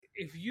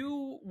if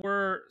you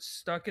were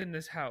stuck in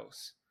this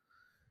house,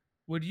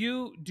 would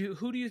you do?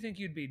 Who do you think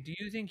you'd be? Do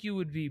you think you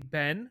would be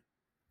Ben?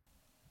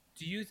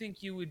 Do you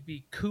think you would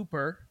be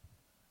Cooper?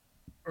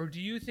 Or do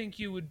you think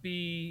you would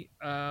be?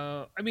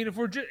 I mean, if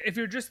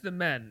you're just the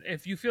men,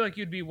 if you feel like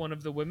you'd be one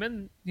of the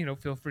women,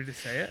 feel free to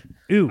say it.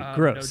 Ooh, No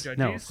gross. No, of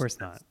judges. course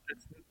not.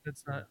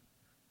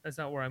 That's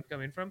not where I'm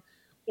coming from.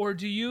 Or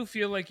do you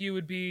feel like you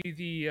would be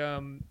the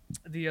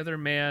other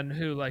man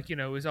who, like,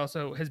 is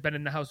also has been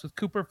in the house with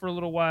Cooper for a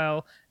little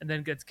while and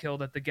then gets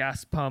killed at the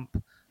gas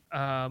pump?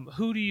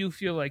 Who do you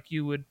feel like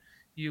you would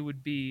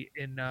be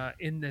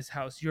in this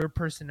house? Your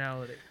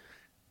personality.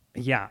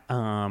 Yeah,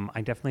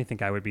 I definitely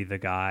think I would be the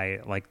guy,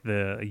 like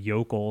the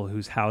yokel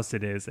whose house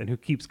it is and who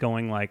keeps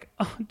going like,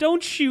 oh,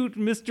 don't shoot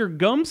Mr.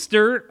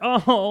 Gumster.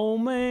 Oh,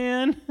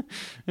 man.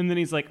 And then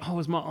he's like, oh, it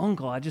was my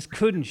uncle. I just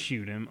couldn't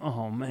shoot him.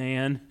 Oh,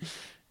 man.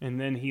 And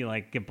then he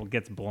like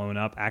gets blown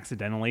up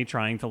accidentally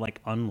trying to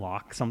like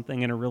unlock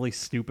something in a really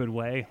stupid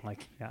way.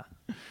 Like, yeah,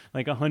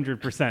 like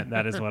 100%.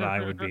 That is what I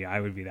would be.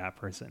 I would be that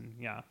person.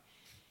 Yeah.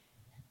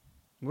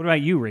 What about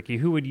you, Ricky?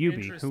 Who would you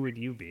be? Who would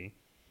you be?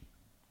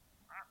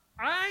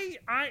 I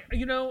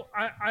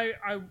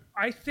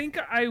think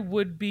I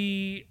would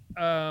be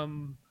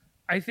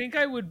I think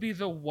I would be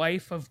the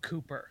wife of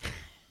Cooper.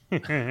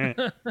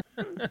 And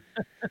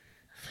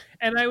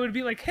I would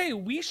be like, "Hey,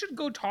 we should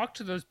go talk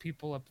to those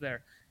people up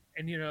there."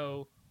 And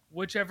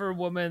whichever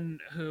woman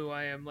who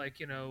I am, like,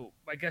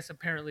 I guess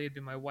apparently it'd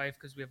be my wife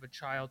because we have a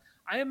child.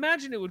 I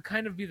imagine it would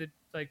kind of be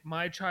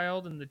my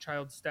child and the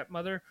child's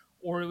stepmother,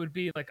 or it would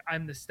be like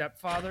I'm the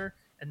stepfather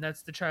and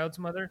that's the child's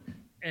mother,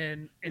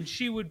 and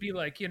she would be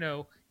like,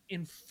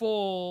 in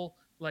full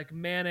like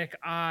manic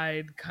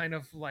eyed kind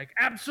of like,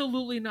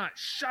 absolutely not,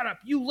 shut up,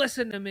 you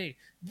listen to me,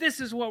 this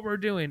is what we're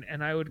doing.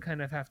 And I would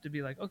kind of have to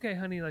be like, okay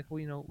honey, like,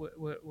 well,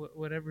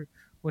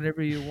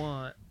 whatever you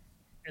want.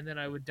 And then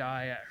I would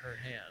die at her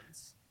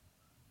hands,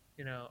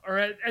 or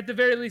at the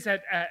very least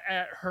at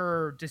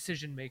her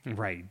decision making,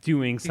 right,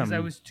 doing because some I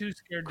was too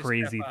scared to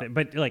crazy step up. thing.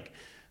 But like,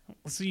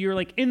 so you're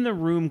like in the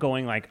room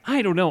going like,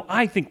 I don't know,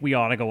 I think we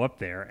ought to go up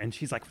there. And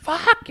she's like,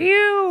 fuck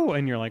you.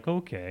 And you're like,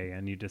 okay.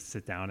 And you just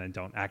sit down and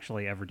don't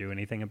actually ever do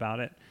anything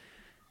about it.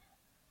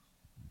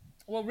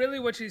 Well, really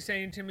what she's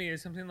saying to me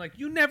is something like,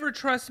 you never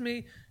trust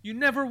me, you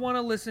never want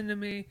to listen to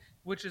me,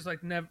 which is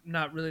like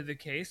not really the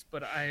case,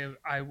 but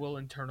I will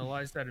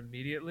internalize that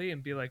immediately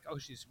and be like, oh,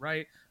 she's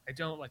right. I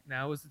don't, like,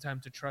 now is the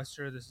time to trust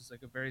her. This is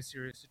like a very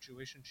serious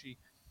situation. She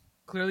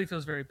clearly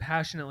feels very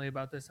passionately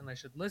about this and I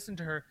should listen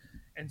to her.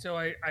 And so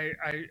I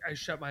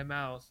shut my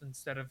mouth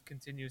instead of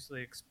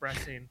continuously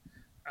expressing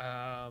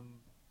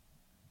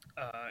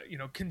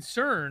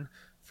concern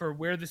for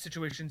where the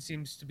situation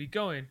seems to be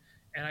going.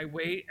 And I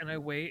wait and I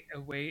wait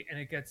and wait, and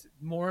it gets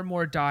more and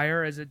more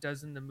dire as it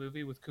does in the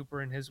movie with Cooper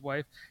and his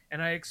wife.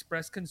 And I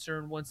express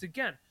concern once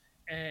again,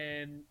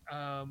 and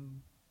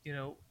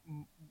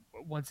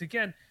once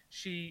again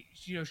she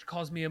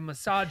calls me a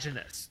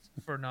misogynist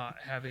for not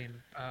having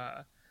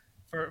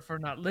for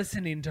not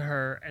listening to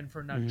her and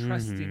for not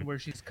trusting where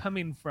she's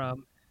coming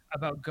from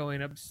about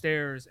going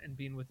upstairs and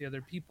being with the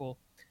other people.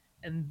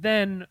 And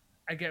then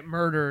I get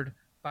murdered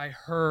by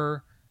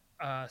her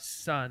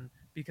son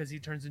because he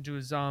turns into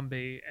a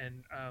zombie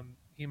and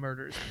he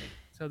murders me.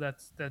 So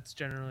that's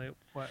generally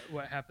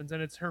what happens,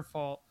 and it's her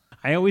fault.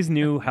 I always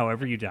knew,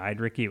 however you died,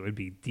 Ricky, it would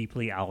be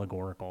deeply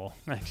allegorical.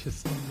 I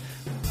just.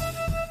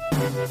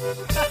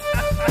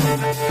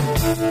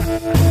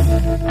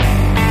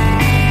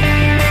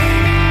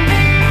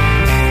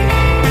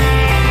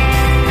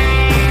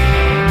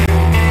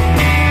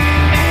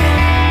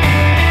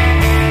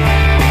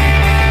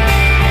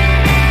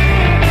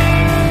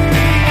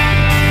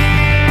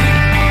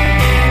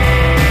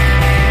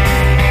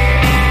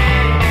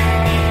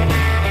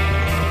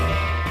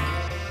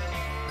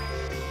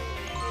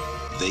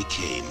 They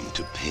came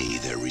to pay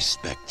their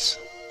respects.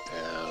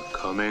 They're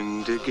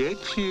coming to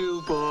get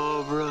you,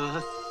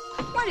 Barbara.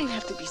 Why do you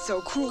have to be so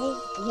cruel?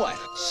 What?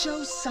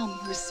 Show some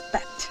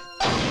respect.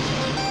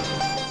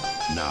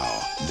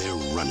 Now they're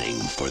running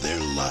for their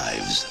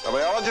lives. A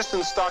biologist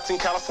in Stockton,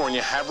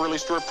 California have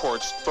released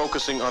reports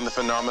focusing on the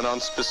phenomenon,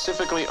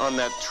 specifically on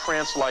that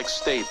trance-like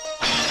state.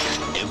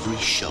 Every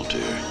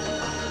shelter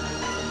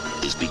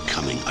is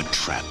becoming a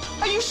trap.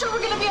 Are you sure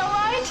we're gonna be all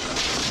right?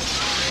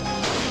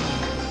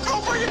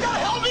 Cooper, you gotta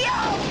help me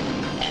out!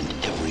 And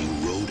every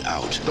road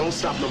out Don't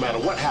stop no matter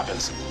what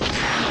happens.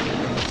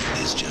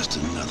 is just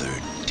another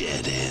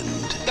dead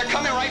end. They're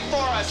coming right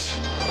for us.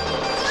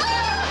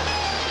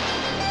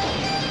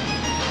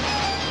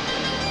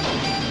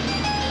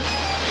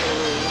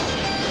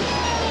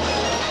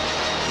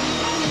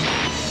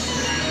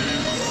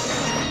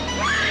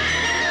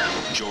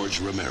 George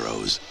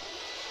Romero's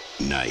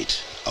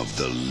Night of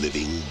the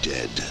Living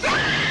Dead.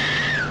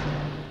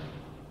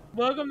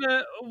 Welcome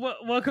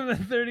to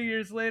 30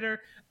 Years Later.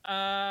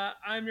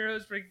 I'm your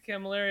host, Ricky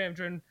Camilleri. I'm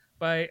joined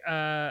by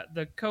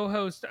the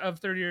co-host of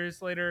 30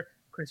 Years Later,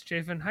 Chris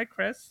Chafin. Hi,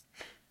 Chris.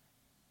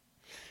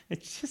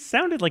 It just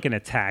sounded like an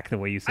attack the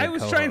way you said. I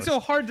was trying so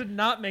hard to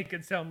not make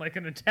it sound like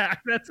an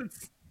attack.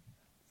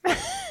 I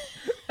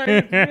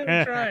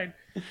really tried.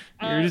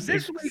 You're just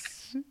This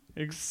week,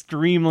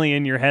 extremely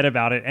in your head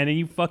about it, and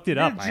you fucked it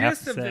the up. I have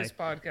gist to of say. this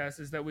podcast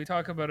is that we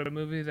talk about a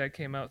movie that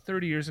came out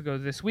 30 years ago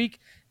this week.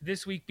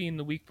 This week being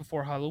the week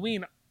before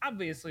Halloween.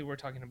 Obviously, we're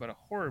talking about a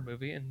horror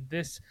movie, and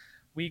this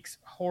week's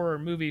horror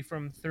movie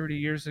from 30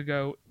 years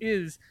ago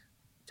is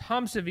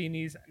Tom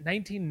Savini's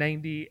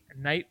 1990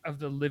 Night of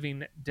the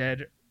Living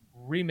Dead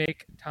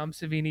remake. Tom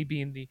Savini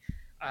being the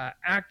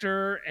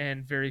actor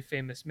and very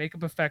famous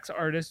makeup effects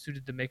artist who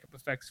did the makeup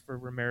effects for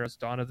Romero's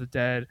Dawn of the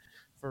Dead,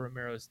 for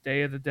Romero's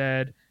Day of the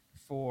Dead,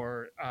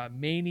 for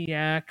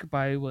Maniac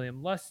by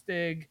William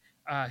Lustig.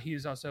 He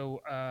is also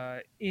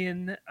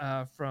in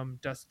From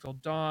Dusk Till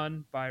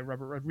Dawn by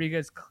Robert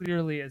Rodriguez,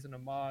 clearly as an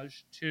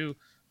homage to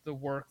the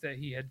work that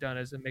he had done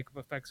as a makeup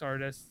effects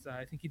artist.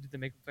 I think he did the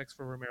makeup effects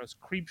for Romero's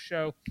Creep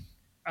Show.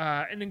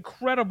 An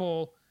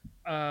incredible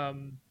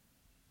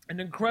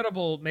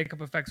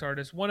makeup effects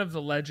artist, one of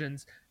the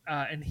legends,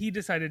 and he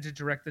decided to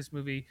direct this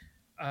movie,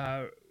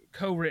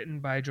 co-written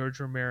by George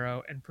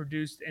Romero and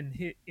produced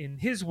in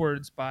his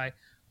words by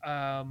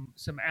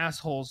some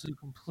assholes who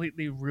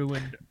completely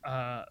ruined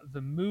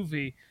the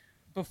movie.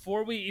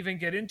 Before we even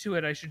get into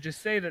it, I should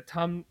just say that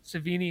Tom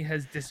Savini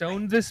has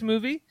disowned this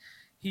movie.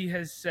 He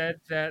has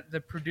said that the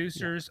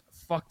producers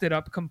fucked it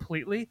up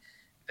completely.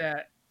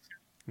 That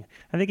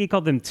I think he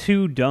called them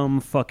two dumb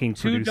fucking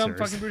two producers. dumb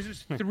fucking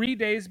producers. 3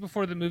 days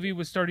before the movie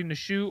was starting to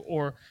shoot,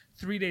 or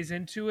 3 days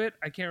into it,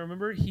 I can't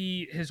remember.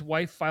 His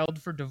wife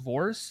filed for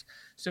divorce,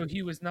 so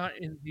he was not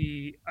in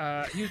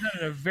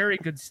a very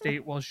good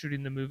state while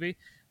shooting the movie.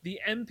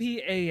 The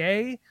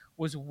MPAA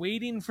was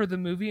waiting for the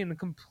movie and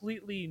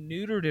completely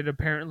neutered it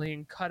apparently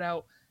and cut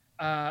out,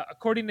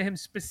 according to him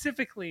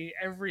specifically,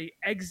 every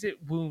exit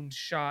wound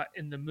shot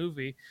in the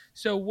movie.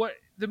 So what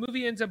the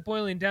movie ends up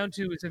boiling down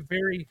to is a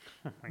very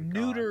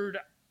neutered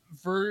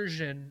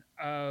version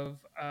of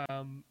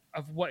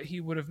what he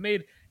would have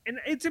made. And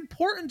it's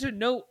important to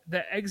note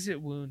the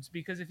exit wounds,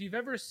 because if you've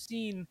ever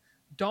seen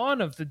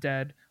Dawn of the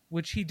Dead,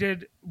 which he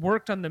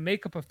worked on the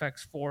makeup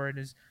effects for, and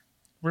is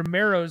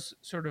Romero's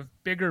sort of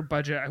bigger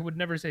budget, I would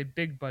never say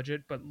big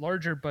budget, but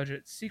larger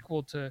budget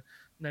sequel to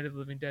Night of the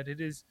Living Dead, it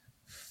is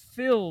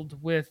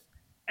filled with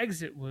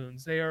exit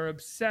wounds. They are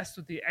obsessed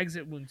with the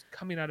exit wounds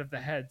coming out of the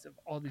heads of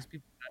all these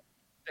people.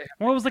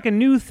 Well, it was like a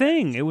new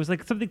thing. It was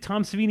like something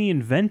Tom Savini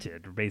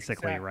invented,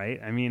 basically, Exactly. right?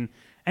 I mean,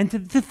 and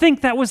to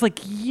think that was like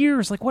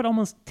years, like what,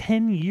 almost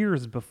 10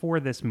 years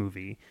before this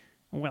movie.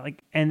 Well,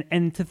 like,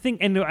 and to think,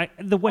 and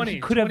what he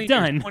could have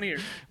done 20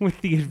 years. with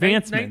the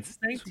advancements.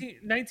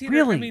 19,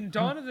 Really? I mean,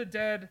 Dawn of the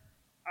Dead,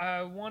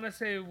 I want to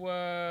say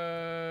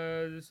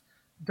was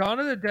Dawn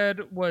of the Dead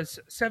was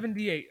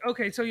 78.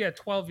 Okay, so yeah,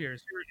 12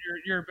 years.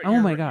 Oh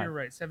my right, God. You're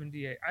right,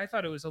 78. I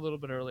thought it was a little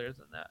bit earlier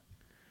than that.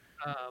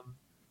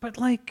 But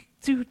like,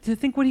 dude, to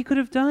think what he could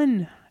have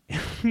done,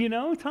 you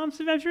know, Tom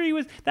Savini, I'm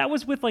sure that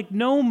was with like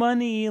no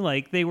money.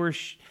 Like they were,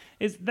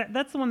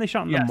 that's the one they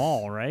shot in the Yes.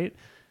 mall, right?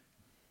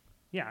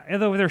 Yeah,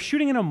 although they're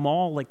shooting in a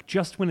mall like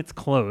just when it's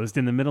closed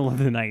in the middle of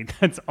the night.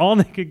 That's all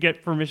they could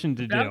get permission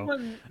to That do.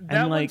 one, And,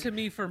 one like, to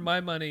me, for my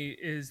money,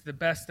 is the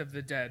best of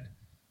the Dead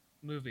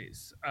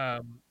movies.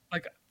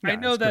 Like I Yeah,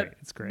 know it's that great.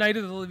 It's great. Night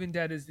of the Living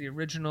Dead is the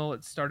original.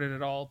 It started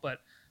it all, but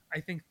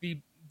I think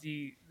the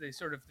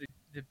sort of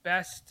the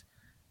best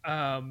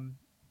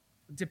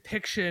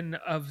depiction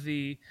of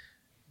the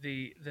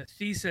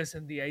thesis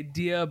and the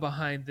idea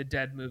behind the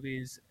Dead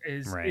movies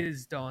Right.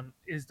 is Dawn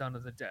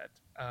of the Dead.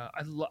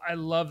 I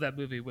love that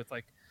movie with,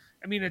 like,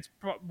 I mean, it's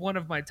one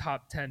of my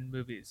top 10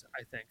 movies.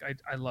 I think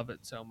I love it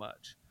so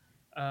much.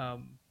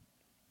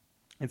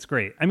 It's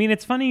great. I mean,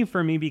 it's funny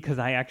for me because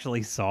I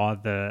actually saw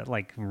the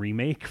like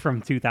remake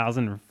from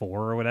 2004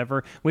 or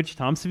whatever, which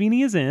Tom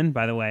Savini is in,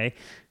 by the way,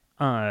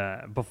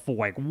 before,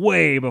 like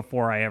way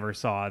before I ever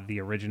saw the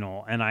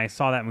original. And I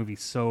saw that movie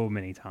so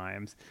many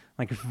times.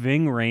 Like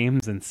Ving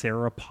Rhames and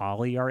Sarah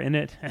Polley are in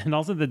it, and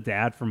also the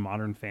dad from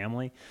Modern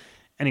Family.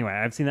 Anyway,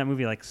 I've seen that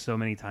movie like so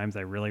many times.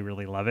 I really,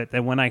 really love it.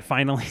 That when I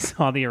finally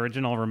saw the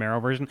original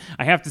Romero version,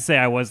 I have to say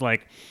I was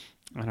like,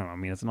 I don't know. I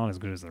mean, it's not as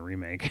good as the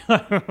remake,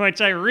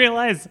 which I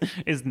realize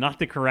is not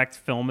the correct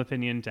film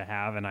opinion to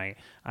have, and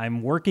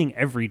I'm working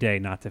every day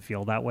not to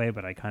feel that way,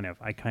 but I kind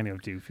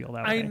of do feel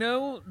that way. I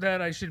know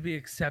that I should be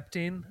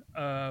accepting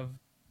of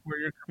where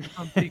you're coming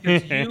from,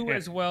 because you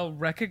as well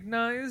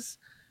recognize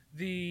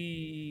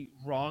the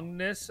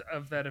wrongness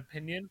of that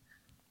opinion.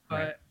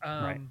 But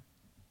Right.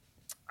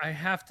 I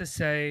have to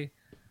say,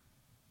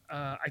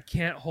 I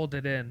can't hold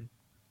it in.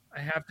 I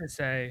have to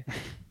say,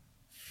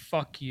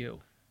 fuck you.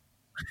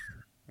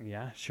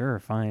 Yeah, sure,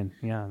 fine.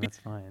 Yeah, that's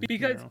fine.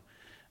 because-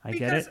 I get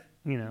because it.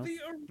 You know, The,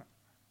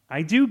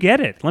 I do get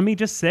it. Let me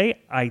just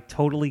say, I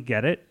totally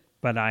get it.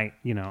 But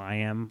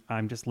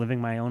I'm just living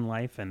my own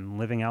life and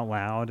living out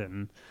loud,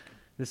 and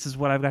this is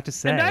what I've got to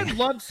say. and I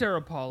love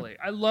Sarah Polley.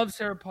 I love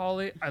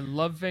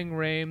Ving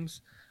Rhames.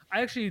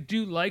 I actually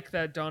do like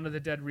that Dawn of the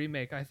Dead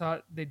remake. I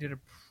thought they did a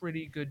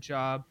pretty good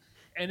job.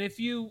 And if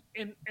you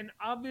and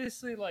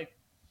obviously, like,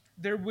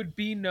 there would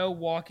be no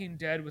Walking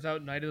Dead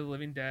without Night of the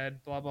Living Dead,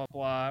 blah blah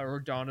blah, or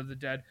Dawn of the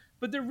Dead.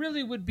 But there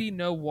really would be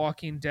no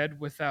Walking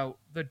Dead without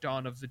the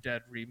Dawn of the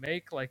Dead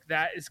remake. Like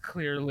that is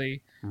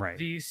clearly Right.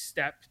 the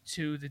step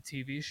to the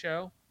TV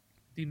show,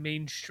 the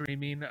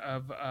mainstreaming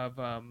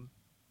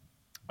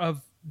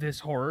of this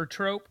horror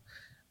trope.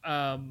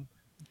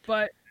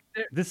 But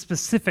This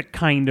specific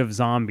kind of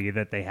zombie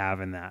that they have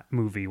in that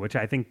movie, which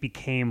I think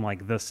became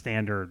like the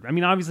standard. I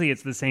mean, obviously,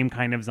 it's the same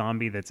kind of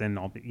zombie that's in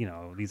all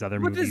these other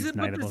movies,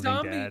 Night of the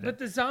Living Dead. But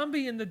the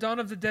zombie in the Dawn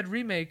of the Dead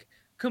remake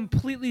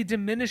completely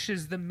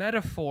diminishes the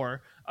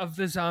metaphor of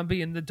the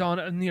zombie in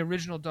the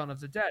original Dawn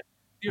of the Dead.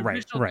 The Right,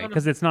 original Dawn of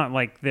because it's not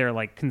like they're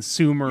like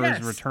consumers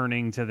Yes.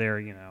 returning to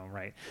their,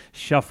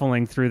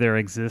 shuffling through their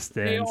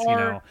existence. They you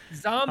are know,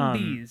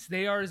 zombies.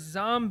 They are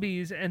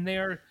zombies, and they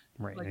are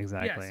Right, like,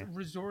 exactly. yes,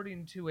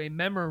 resorting to a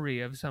memory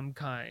of some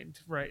kind.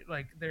 Right,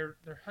 like they're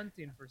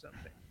hunting for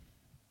something.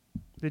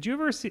 Did you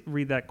ever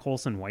read that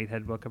Colson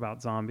Whitehead book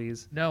about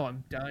zombies? No,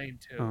 I'm dying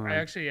to. I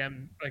actually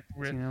am like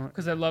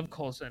because I love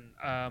Coulson,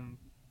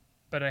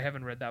 but I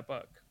haven't read that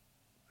book.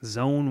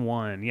 Zone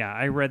 1. Yeah,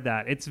 I read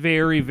that. It's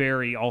very,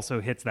 very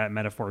also hits that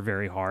metaphor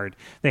very hard.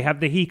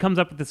 He comes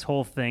up with this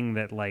whole thing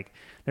that like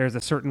there's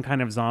a certain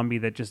kind of zombie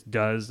that just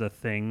does a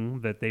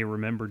thing that they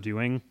remember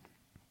doing.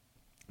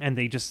 And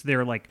they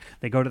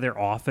go to their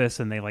office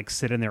and they like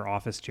sit in their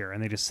office chair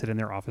and they just sit in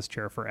their office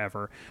chair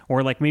forever.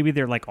 Or like maybe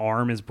their like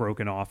arm is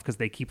broken off because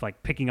they keep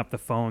like picking up the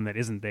phone that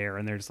isn't there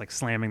and they're just like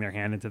slamming their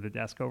hand into the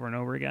desk over and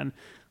over again.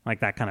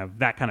 Like that kind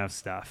of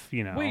stuff,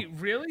 Wait,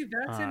 really?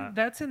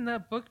 That's in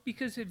that book?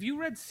 Because have you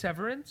read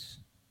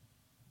Severance?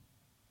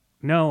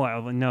 No,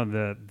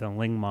 the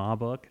Ling Ma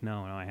book.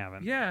 No, I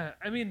haven't. Yeah,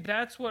 I mean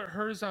that's what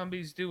her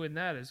zombies do in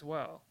that as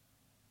well.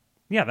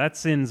 Yeah,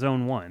 that's in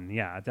Zone 1.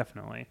 Yeah,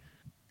 definitely.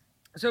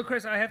 So,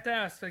 Chris, I have to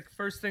ask, like,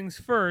 first things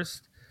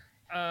first.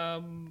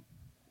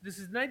 This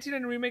is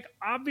 1990 remake.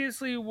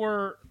 Obviously,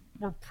 we're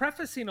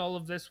prefacing all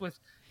of this with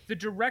the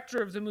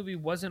director of the movie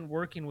wasn't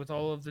working with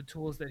all of the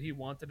tools that he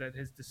wanted at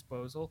his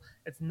disposal.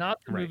 It's not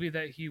the movie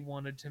that he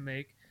wanted to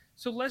make.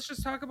 So let's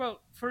just talk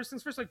about first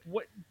things first. Like,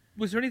 what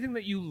was there anything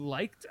that you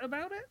liked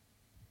about it?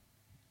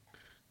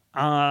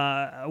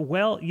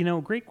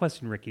 Well, great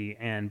question, Ricky.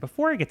 And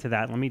before I get to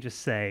that, let me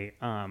just say,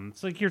 so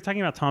like you're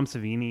talking about Tom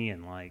Savini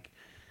and like.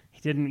 He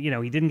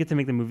didn't get to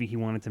make the movie he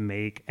wanted to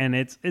make, and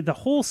the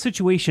whole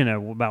situation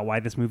about why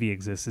this movie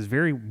exists is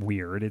very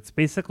weird. It's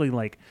basically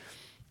like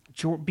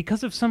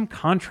because of some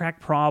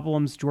contract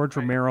problems, George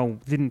Romero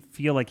didn't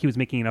feel like he was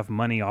making enough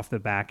money off the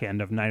back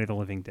end of Night of the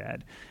Living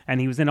Dead,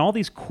 and he was in all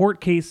these court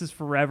cases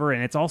forever,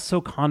 and it's all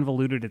so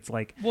convoluted. It's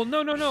like, well,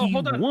 no,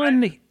 hold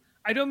on.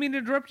 I don't mean to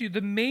interrupt you.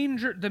 The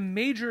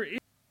major issue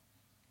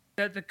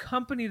that the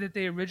company that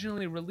they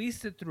originally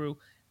released it through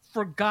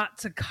forgot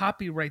to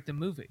copyright the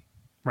movie.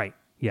 Right.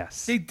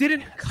 Yes. They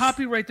didn't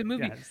copyright the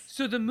movie. Yes.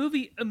 So the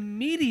movie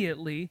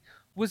immediately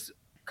was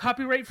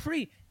copyright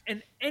free.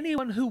 And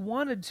anyone who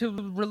wanted to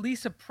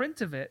release a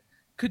print of it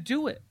could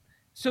do it.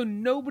 So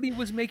nobody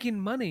was making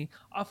money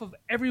off of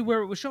everywhere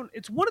it was shown.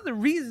 It's one of the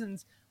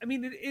reasons, I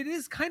mean, it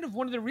is kind of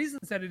one of the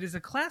reasons that it is a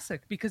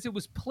classic because it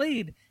was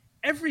played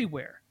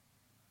everywhere.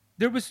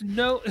 It was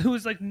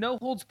like no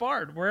holds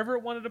barred. Wherever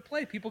it wanted to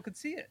play, people could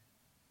see it.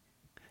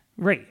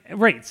 Right.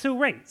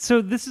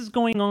 So this is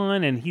going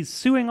on, and he's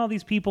suing all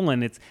these people,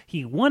 and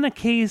he won a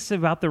case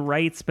about the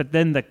rights, but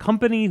then the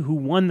company who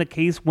won the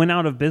case went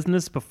out of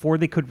business before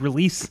they could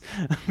release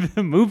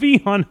the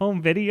movie on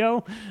home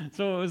video.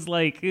 So it was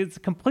like it's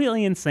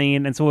completely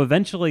insane. And so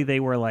eventually they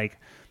were like,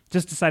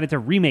 just decided to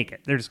remake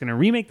it. They're just going to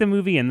remake the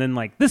movie, and then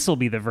like this will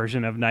be the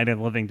version of Night of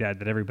the Living Dead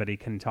that everybody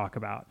can talk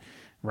about.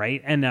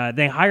 Right. And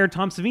they hired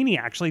Tom Savini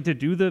actually to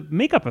do the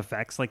makeup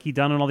effects like he'd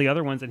done on all the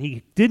other ones. And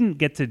he didn't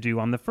get to do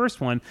on the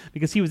first one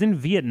because he was in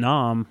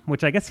Vietnam,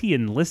 which I guess he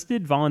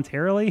enlisted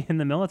voluntarily in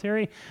the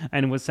military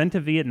and was sent to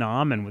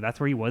Vietnam. And that's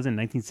where he was in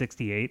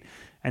 1968.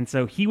 And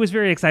so he was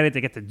very excited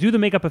to get to do the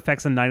makeup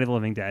effects on Night of the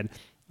Living Dead.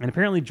 And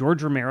apparently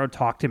George Romero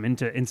talked him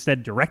into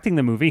instead directing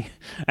the movie.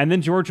 And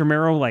then George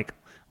Romero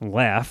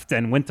left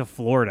and went to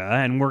Florida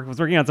and was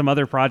working on some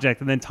other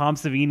project, and then Tom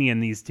Savini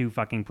and these two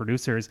fucking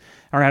producers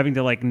are having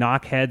to like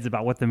knock heads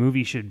about what the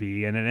movie should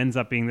be, and it ends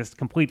up being this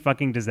complete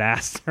fucking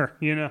disaster.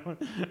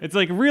 It's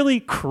like really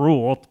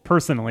cruel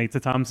personally to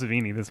Tom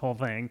Savini, this whole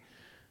thing.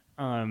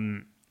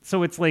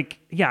 So it's like,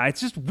 yeah, it's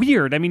just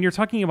weird. I mean, you're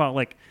talking about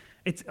like,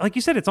 it's like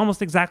you said, it's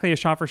almost exactly a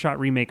shot-for-shot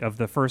remake of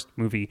the first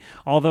movie,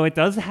 although it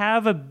does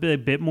have a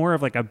bit more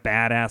of like a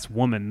badass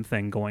woman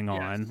thing going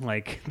on,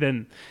 like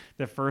than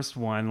the first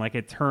one. Like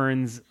it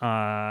turns,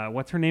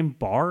 what's her name?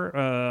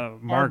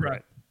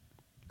 Margaret.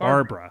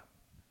 Barbara.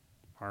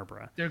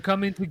 They're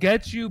coming to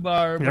get you,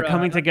 Barbara. They're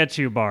coming to get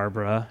you,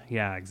 Barbara.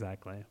 Yeah,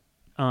 exactly.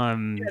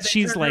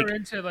 She's like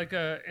into like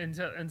a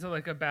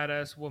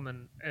badass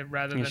woman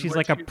rather than she's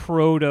like a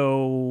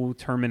proto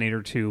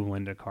Terminator 2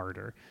 Linda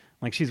Carter.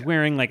 Like she's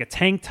wearing like a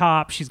tank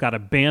top. She's got a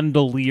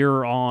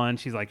bandolier on.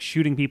 She's like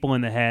shooting people in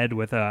the head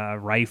with a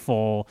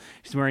rifle.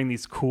 She's wearing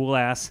these cool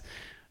ass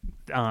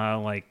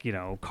like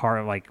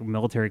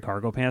military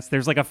cargo pants.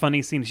 There's like a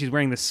funny scene. She's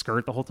wearing this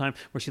skirt the whole time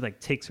where she like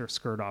takes her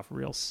skirt off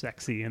real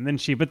sexy, and then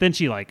she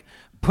like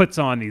puts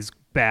on these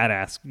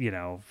badass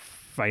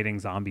fighting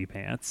zombie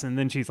pants, and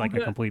then she's like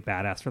a complete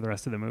badass for the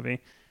rest of the movie.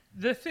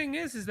 The thing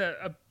is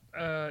that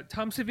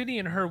Tom Savini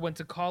and her went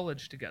to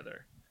college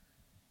together,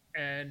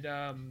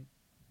 and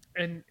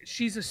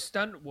she's a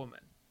stunt woman.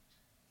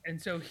 And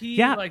so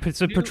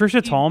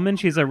Patricia Tallman,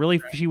 she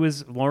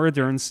was Laura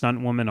Dern's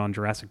stunt woman on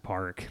Jurassic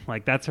Park.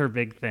 Like, that's her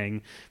big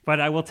thing.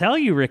 But I will tell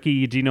you,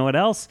 Ricky, do you know what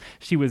else?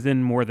 She was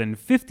in more than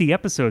 50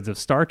 episodes of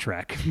Star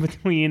Trek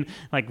between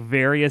like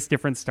various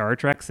different Star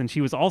Treks, and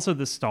she was also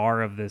the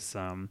star of this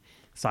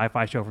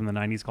sci-fi show from the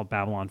 90s called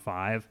Babylon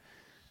 5.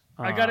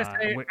 I gotta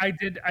say,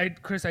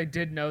 Chris, I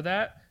did know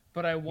that,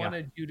 but I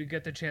wanted you to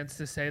get the chance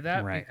to say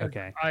that, right?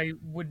 Okay, I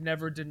would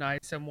never deny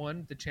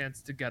someone the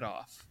chance to get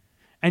off.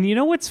 And you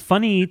know what's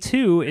funny,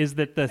 too, is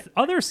that the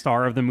other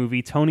star of the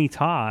movie, Tony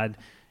Todd,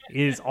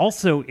 is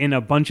also in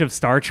a bunch of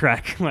Star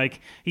Trek. Like,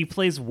 he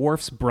plays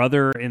Worf's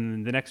brother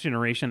in The Next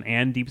Generation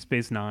and Deep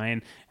Space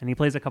Nine, and he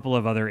plays a couple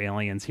of other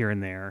aliens here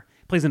and there.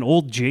 He plays an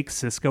old Jake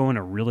Sisko in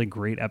a really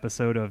great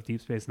episode of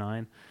Deep Space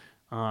Nine.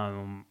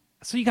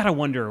 So you got to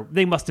wonder,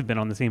 they must have been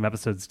on the same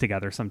episodes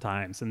together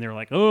sometimes, and they're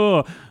like,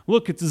 oh,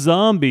 look, it's a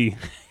zombie.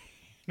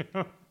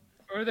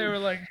 Or they were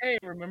like, hey,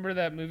 remember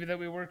that movie that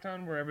we worked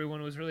on where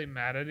everyone was really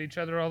mad at each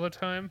other all the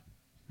time?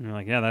 And you're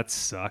like, yeah, that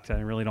sucked. I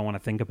really don't want to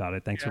think about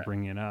it. Thanks for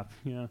bringing it up.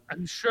 Yeah,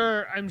 I'm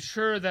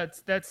sure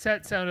that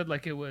set sounded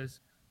like it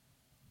was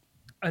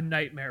a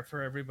nightmare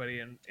for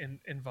everybody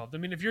involved. I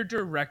mean, if your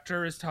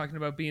director is talking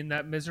about being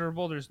that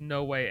miserable, there's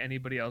no way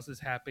anybody else is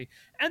happy.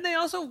 And they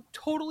also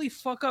totally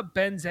fuck up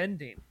Ben's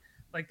ending.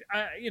 Like,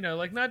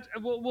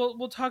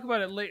 we'll talk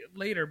about it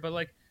later, but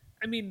like,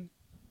 I mean,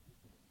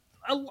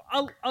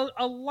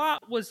 a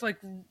lot was like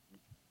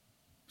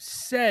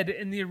said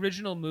in the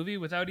original movie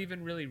without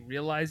even really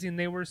realizing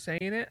they were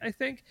saying it, I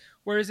think.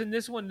 Whereas in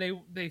this one,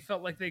 they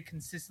felt like they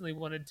consistently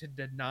wanted to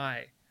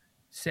deny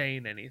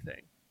saying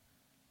anything.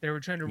 They were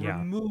trying to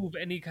remove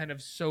any kind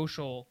of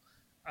social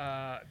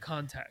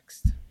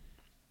context.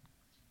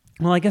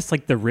 Well, I guess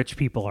like the rich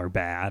people are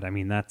bad. I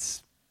mean,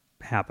 that's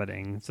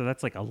happening. So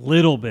that's like a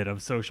little bit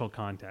of social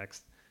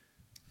context.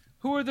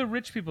 Who are the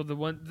rich people?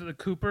 The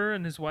Cooper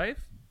and his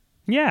wife?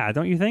 Yeah,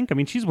 don't you think? I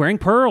mean, she's wearing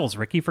pearls,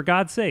 Ricky, for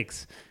God's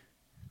sakes.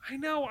 I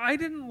know. I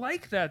didn't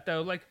like that,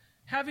 though. Like,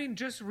 having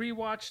just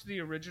rewatched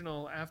the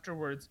original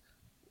afterwards,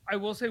 I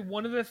will say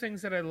one of the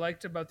things that I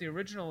liked about the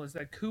original is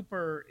that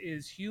Cooper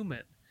is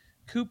human.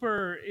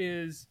 Cooper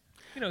is,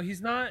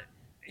 he's not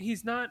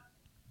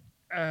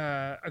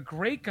a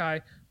great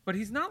guy, but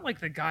he's not like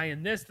the guy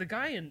in this. The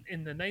guy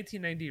in the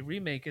 1990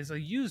 remake is a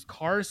used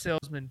car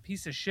salesman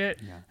piece of shit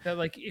that,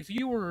 like, if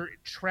you were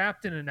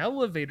trapped in an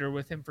elevator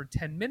with him for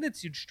 10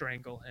 minutes, you'd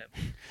strangle him.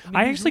 I mean,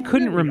 I actually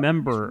couldn't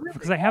remember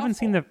because I haven't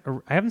seen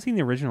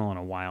the original in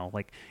a while.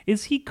 Like,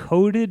 is he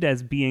coded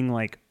as being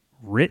like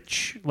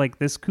rich? Like,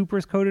 this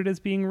Cooper's coded as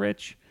being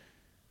rich?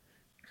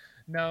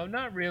 No,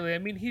 not really. I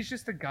mean, he's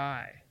just a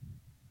guy.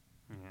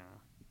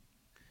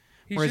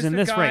 Whereas in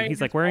this, right, he's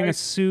like wearing a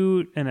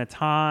suit and a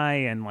tie,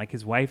 and like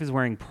his wife is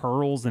wearing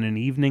pearls and an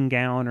evening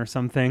gown or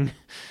something.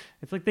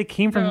 It's like they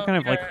came from kind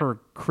of like her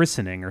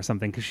christening or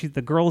something, because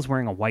the girl is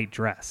wearing a white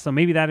dress. So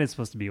maybe that is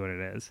supposed to be what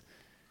it is.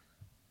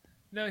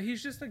 No,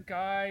 he's just a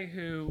guy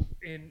who,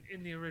 in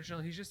the original,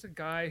 he's just a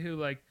guy who,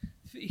 like,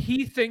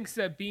 he thinks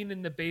that being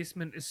in the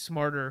basement is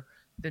smarter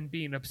than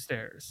being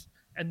upstairs.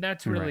 And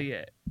that's really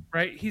it,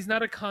 right? He's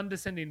not a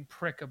condescending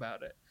prick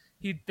about it.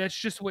 That's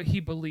just what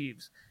he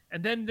believes.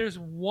 And then there's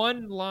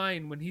one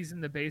line when he's in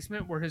the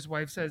basement where his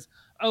wife says,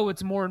 "Oh,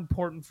 it's more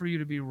important for you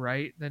to be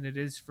right than it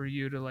is for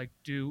you to like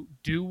do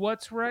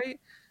what's right."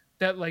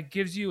 That like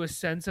gives you a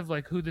sense of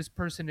like who this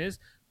person is,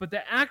 but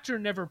the actor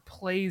never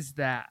plays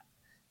that.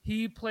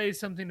 He plays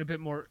something a bit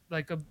more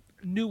like a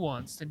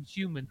nuanced and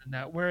human than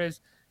that. Whereas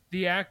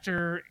the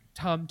actor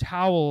Tom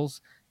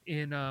Towles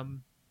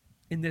in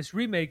this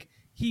remake,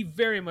 he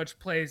very much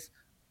plays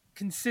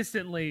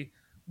consistently,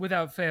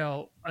 without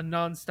fail, a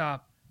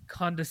nonstop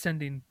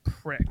condescending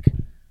prick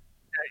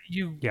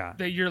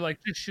that you're like,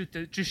 just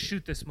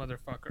shoot this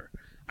motherfucker.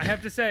 I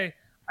have to say,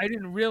 I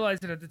didn't realize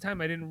it at the time.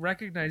 I didn't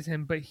recognize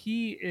him, but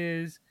he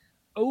is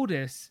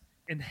Otis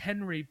in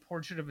Henry,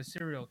 Portrait of a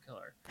Serial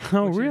Killer.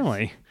 Oh,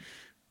 really?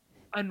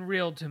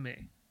 Unreal to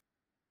me.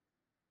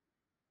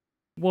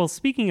 Well,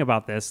 speaking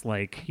about this,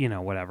 like,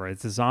 whatever,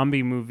 it's a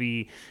zombie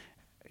movie.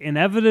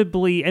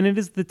 Inevitably, and it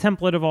is the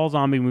template of all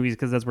zombie movies,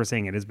 because as we're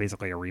saying, it is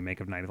basically a remake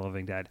of Night of the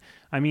Living Dead.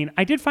 I mean,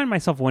 I did find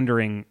myself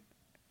wondering,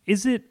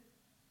 is it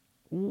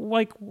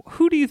like,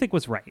 who do you think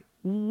was right?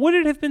 Would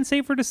it have been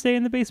safer to stay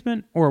in the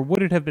basement, or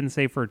would it have been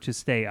safer to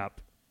stay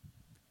up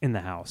in the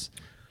house?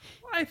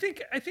 I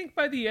think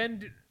by the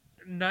end,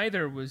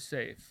 neither was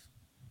safe,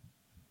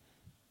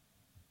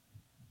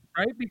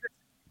 right?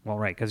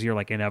 Because you're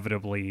like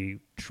inevitably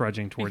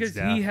trudging towards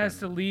death. Because he has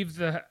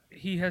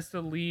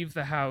to leave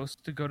the house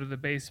to go to the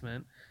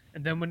basement,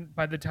 and then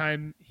by the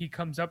time he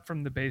comes up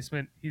from the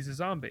basement, he's a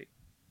zombie.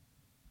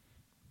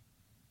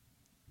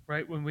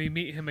 right? When we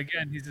meet him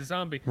again, he's a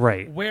zombie.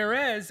 Right.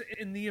 Whereas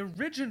in the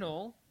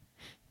original,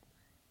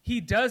 he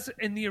does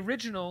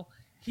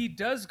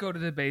go to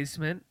the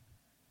basement.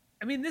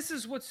 I mean, this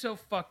is what's so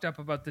fucked up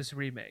about this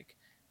remake.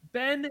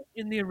 Ben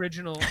in the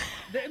original,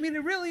 I mean,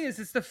 it really is.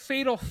 It's the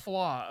fatal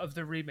flaw of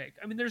the remake.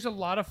 I mean, there's a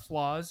lot of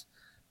flaws,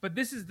 but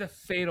this is the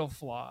fatal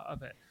flaw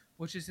of it,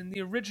 which is in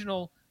the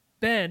original,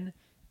 Ben,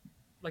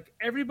 like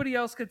everybody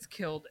else gets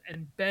killed,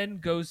 and Ben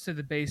goes to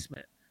the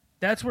basement.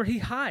 That's where he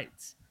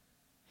hides.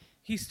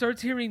 He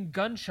starts hearing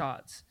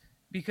gunshots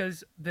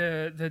because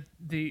the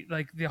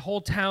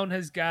whole town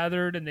has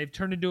gathered and they've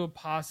turned into a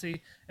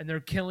posse and they're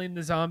killing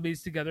the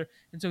zombies together.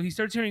 And so he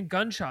starts hearing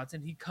gunshots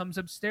and he comes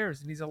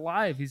upstairs and he's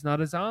alive. He's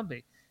not a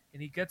zombie.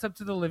 And he gets up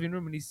to the living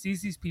room and he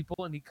sees these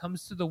people and he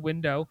comes to the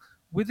window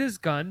with his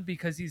gun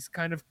because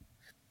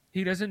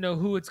he doesn't know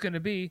who it's going to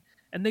be,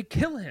 and they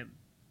kill him.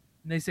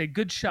 And they say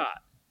good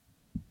shot.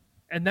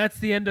 And that's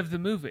the end of the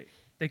movie.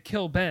 They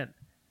kill Ben,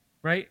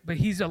 right? But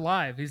he's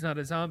alive. He's not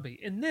a zombie.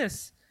 In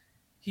this,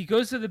 he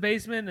goes to the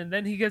basement and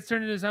then he gets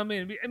turned into a zombie.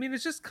 And I mean,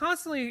 it's just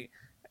constantly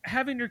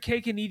having your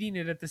cake and eating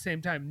it at the same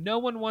time. No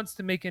one wants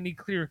to make any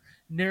clear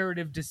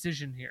narrative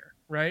decision here,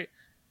 right?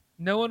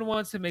 No one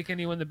wants to make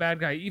anyone the bad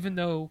guy, even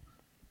though,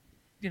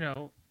 you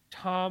know,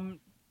 Tom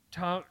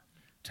Tom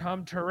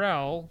Tom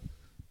Terrell,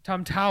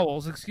 Tom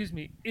Towles, excuse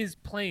me, is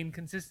playing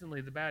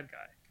consistently the bad guy.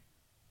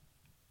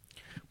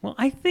 Well,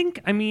 I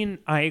mean,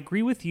 I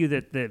agree with you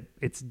that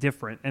it's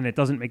different and it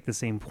doesn't make the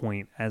same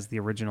point as the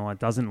original. It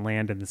doesn't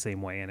land in the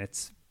same way, and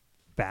it's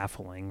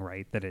baffling,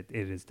 right, that it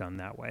is done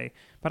that way.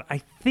 But I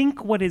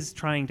think what is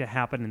trying to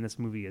happen in this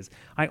movie is,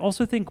 I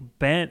also think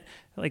Ben,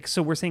 like,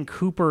 so we're saying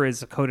Cooper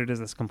is coded as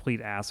this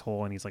complete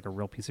asshole and he's like a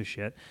real piece of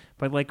shit.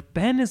 But like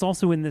Ben is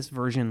also in this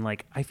version,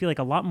 like, I feel like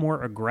a lot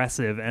more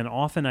aggressive, and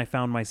often I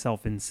found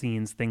myself in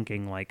scenes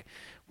thinking like,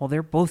 well,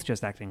 they're both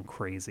just acting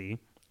crazy.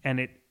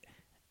 And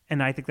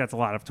I think that's a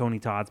lot of Tony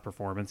Todd's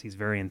performance. He's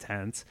very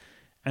intense.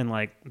 And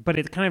like, but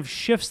it kind of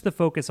shifts the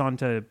focus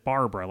onto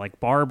Barbara. Like,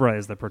 Barbara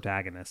is the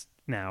protagonist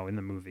now in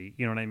the movie.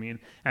 You know what I mean?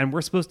 And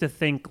we're supposed to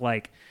think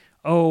like,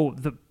 oh,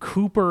 the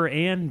Cooper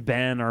and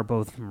Ben are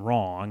both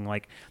wrong.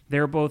 Like,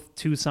 they're both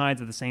two sides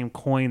of the same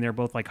coin. They're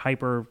both like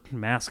hyper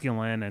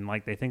masculine and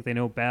like they think they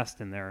know best,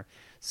 and they're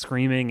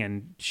screaming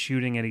and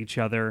shooting at each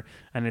other.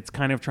 And it's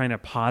kind of trying to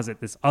posit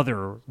this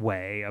other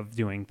way of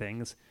doing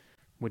things,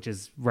 which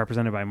is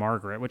represented by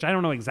Margaret, which I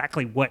don't know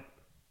exactly what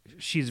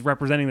she's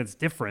representing that's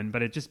different,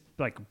 but it just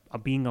like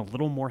being a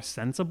little more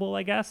sensible,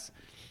 I guess.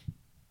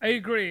 I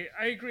agree.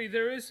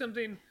 There is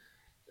something.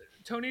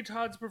 Tony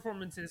Todd's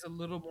performance is a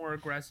little more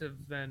aggressive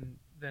than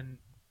Ben.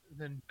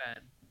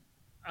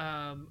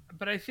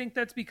 But I think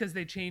that's because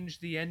they changed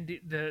the end.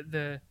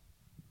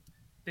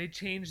 They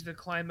changed the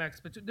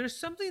climax. But there's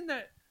something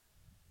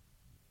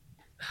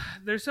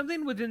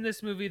within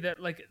this movie that,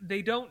 like,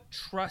 they don't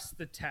trust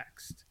the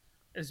text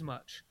as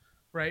much,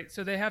 right?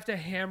 So they have to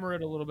hammer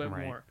it a little bit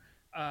Right. more.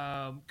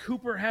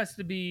 Cooper has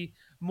to be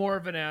more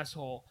of an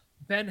asshole.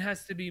 Ben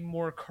has to be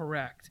more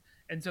correct,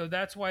 and so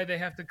that's why they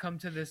have to come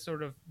to this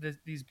sort of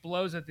these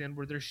blows at the end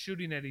where they're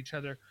shooting at each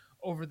other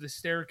over the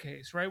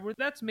staircase, right? Where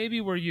that's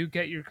maybe where you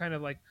get your kind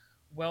of like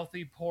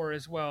wealthy poor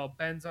as well.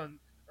 Ben's on,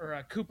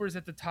 or Cooper's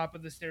at the top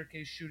of the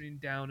staircase shooting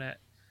down at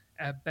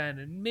Ben,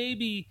 and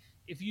maybe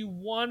if you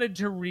wanted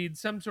to read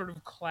some sort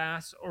of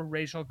class or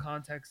racial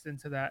context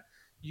into that,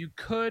 you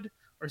could,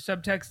 or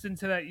subtext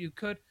into that, you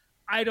could.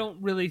 I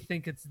don't really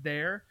think it's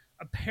there.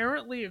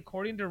 Apparently,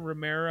 according to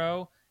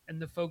Romero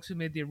and the folks who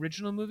made the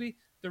original movie,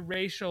 the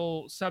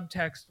racial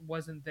subtext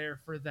wasn't there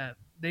for them.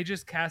 They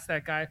just cast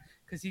that guy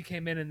because he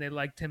came in and they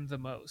liked him the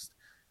most.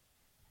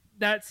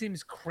 That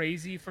seems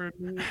crazy for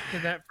me.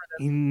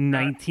 In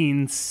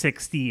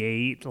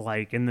 1968,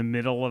 like in the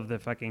middle of the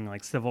fucking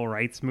like civil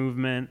rights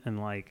movement, and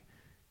like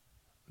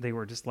they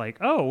were just like,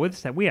 oh,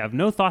 we have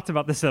no thoughts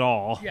about this at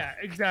all. Yeah,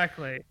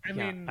 exactly.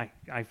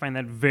 I find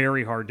that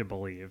very hard to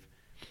believe.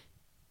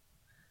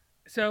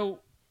 So,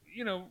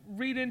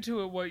 read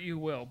into it what you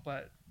will,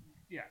 but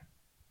yeah,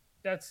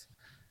 that's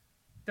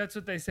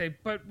what they say.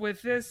 But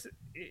with this,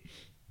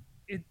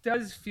 it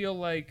does feel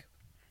like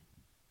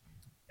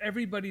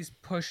everybody's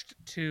pushed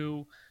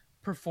to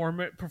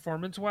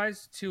performance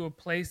wise to a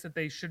place that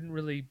they shouldn't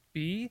really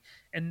be,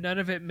 and none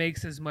of it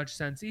makes as much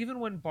sense. Even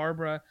when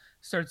Barbara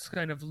starts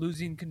kind of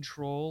losing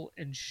control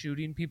and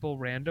shooting people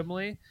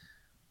randomly,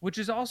 which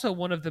is also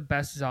one of the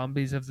best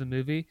zombies of the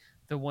movie,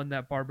 the one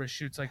that Barbara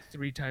shoots like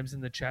 3 times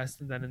in the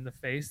chest and then in the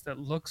face, that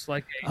looks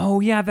like Oh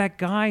yeah, that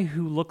guy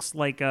who looks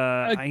like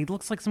he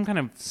looks like some kind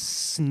of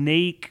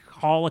snake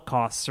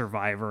Holocaust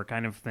survivor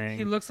kind of thing.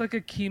 he looks like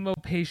a chemo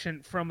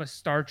patient from a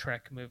Star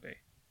Trek movie.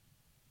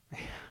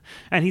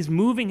 And he's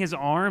moving his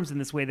arms in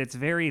this way that's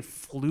very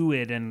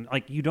fluid, and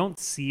like you don't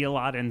see a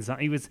lot. And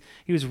he was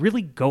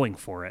really going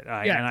for it.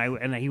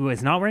 And he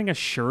was not wearing a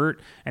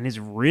shirt, and his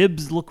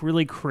ribs look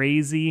really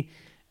crazy.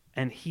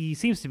 And he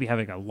seems to be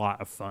having a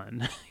lot of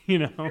fun,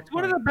 It's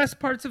one of the best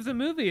parts of the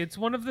movie. It's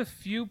one of the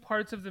few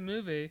parts of the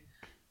movie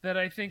that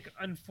I think,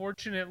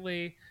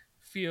 unfortunately,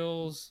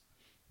 feels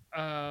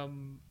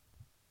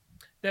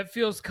that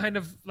feels kind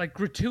of like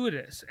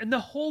gratuitous, and the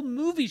whole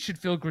movie should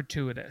feel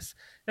gratuitous.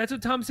 That's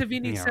what Tom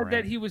Savini Yeah, said, that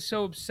right. he was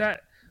so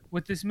upset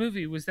with this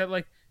movie, was that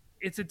like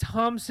it's a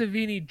Tom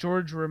Savini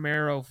George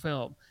Romero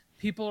film.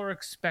 People are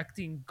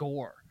expecting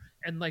gore,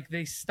 and like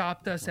they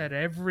stopped us at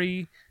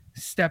every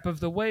step of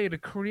the way to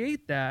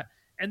create that.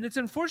 And it's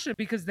unfortunate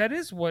because that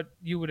is what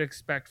you would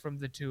expect from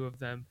the two of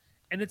them,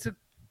 and it's a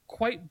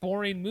quite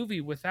boring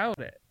movie without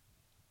it.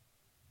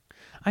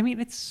 I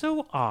mean, it's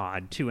so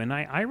odd too. And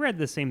I read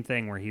the same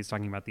thing where he's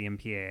talking about the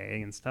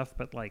MPAA and stuff,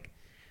 but like,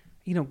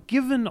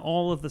 given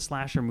all of the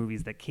slasher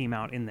movies that came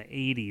out in the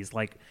 80s,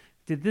 like,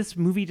 did this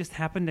movie just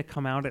happen to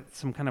come out at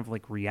some kind of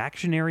like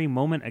reactionary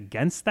moment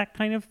against that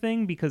kind of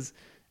thing? Because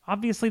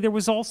obviously there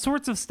was all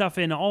sorts of stuff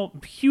in all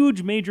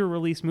huge major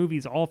release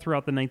movies all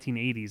throughout the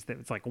 1980s that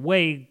was like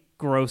way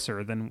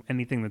grosser than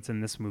anything that's in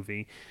this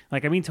movie.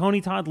 Like, I mean,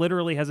 Tony Todd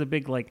literally has a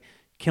big like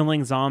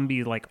killing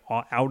zombie like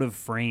out of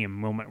frame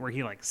moment where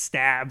he like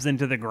stabs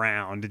into the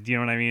ground. Do you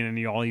know what I mean?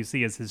 And all you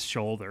see is his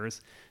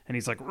shoulders, and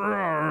he's like,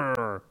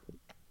 "Roar."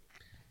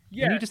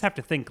 Yeah, And you just have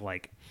to think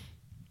like,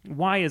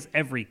 why is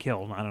every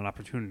kill not an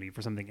opportunity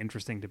for something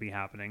interesting to be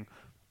happening?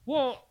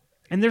 well,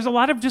 And there's a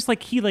lot of just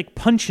like he like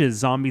punches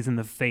zombies in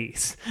the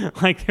face.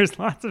 Like there's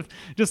lots of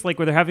just like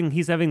where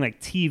he's having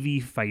like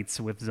TV fights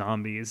with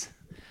zombies.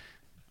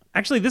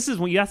 Actually, this is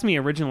when you asked me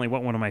originally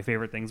what one of my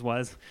favorite things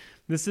was.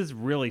 This is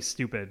really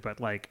stupid, but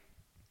like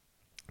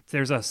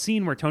there's a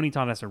scene where Tony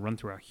Todd has to run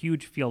through a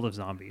huge field of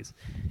zombies.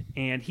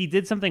 And he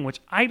did something which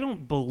I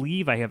don't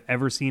believe I have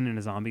ever seen in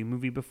a zombie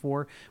movie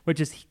before, which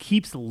is he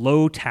keeps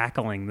low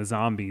tackling the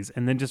zombies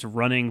and then just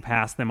running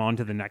past them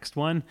onto the next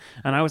one.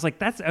 And I was like,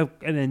 that's an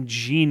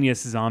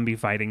ingenious zombie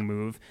fighting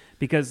move,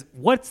 because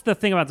what's the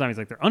thing about zombies?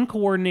 Like, they're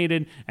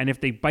uncoordinated, and if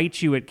they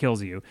bite you, it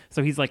kills you.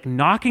 So he's like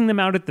knocking them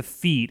out at the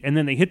feet, and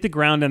then they hit the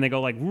ground and they go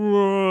like,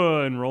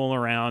 whoa, and roll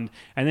around.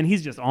 And then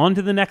he's just on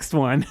to the next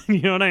one.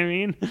 You know what I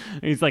mean?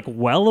 And he's like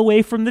well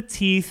away from the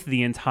teeth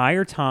the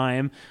entire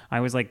time. I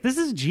was like, this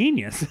is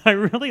genius. I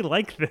really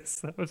like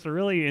this. I was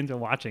really into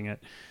watching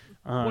it.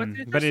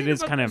 But it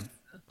is kind of...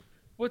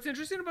 What's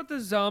interesting about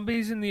the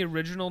zombies in the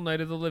original Night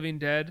of the Living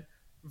Dead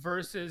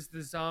versus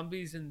the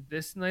zombies in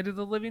this Night of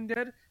the Living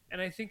Dead, and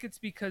I think it's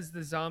because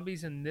the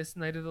zombies in this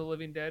Night of the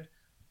Living Dead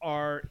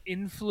are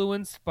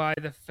influenced by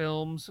the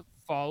films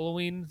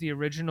following the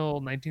original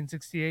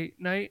 1968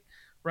 Night,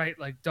 right?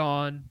 Like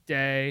Dawn,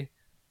 Day,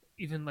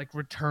 even like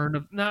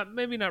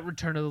maybe not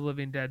Return of the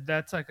Living Dead.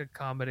 That's like a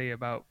comedy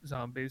about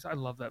zombies. I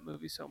love that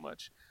movie so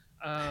much.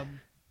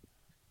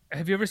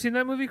 Have you ever seen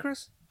that movie,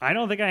 Chris? I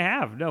don't think I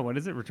have. No, what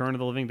is it? Return of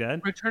the Living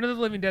Dead? Return of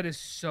the Living Dead is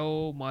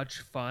so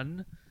much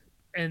fun,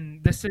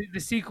 and the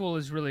sequel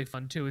is really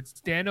fun too. It's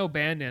Dan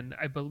O'Bannon,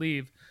 I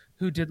believe,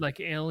 who did like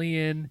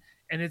Alien,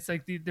 and it's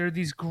like there are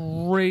these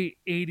great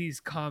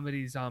 '80s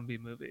comedy zombie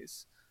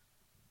movies,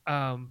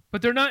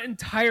 but they're not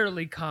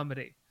entirely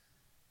comedy.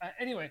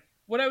 Anyway,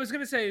 what I was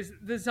gonna say is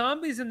the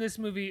zombies in this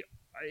movie.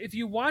 If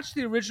you watch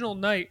the original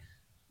Night,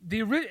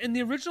 in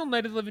the original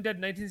Night of the Living Dead,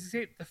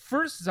 1968, the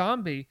first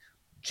zombie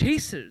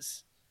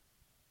chases.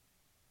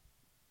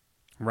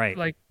 Right.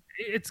 Like,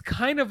 it's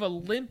kind of a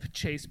limp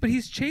chase, but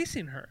he's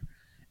chasing her.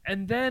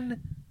 And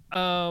then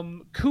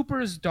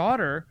Cooper's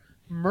daughter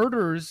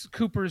murders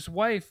Cooper's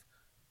wife,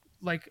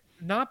 like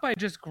not by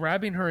just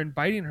grabbing her and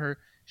biting her.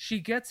 She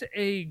gets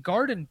a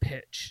garden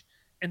pitch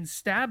and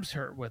stabs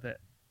her with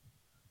it.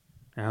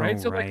 Oh, Right?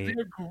 So right.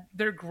 like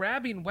they're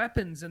grabbing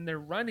weapons and they're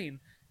running.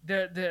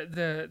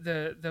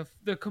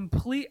 The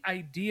complete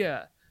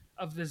idea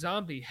of the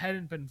zombie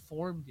hadn't been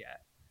formed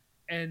yet.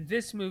 And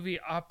this movie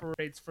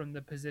operates from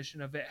the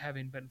position of it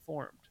having been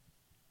formed.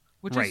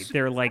 Which right. is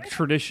They're like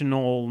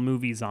traditional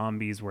movie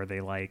zombies where they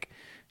like,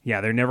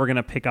 yeah, they're never going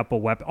to pick up a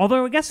weapon.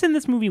 Although I guess in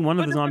this movie, one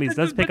of the zombies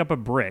does pick up a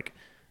brick.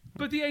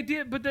 But the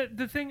idea, but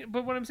the thing,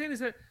 but what I'm saying is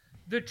that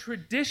the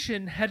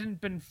tradition hadn't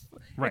been,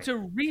 Right. It's a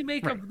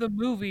remake of the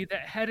movie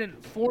that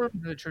hadn't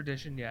formed the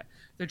tradition yet.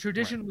 The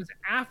tradition was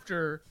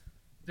after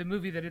the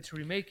movie that it's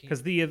remaking.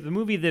 Because the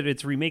movie that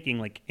it's remaking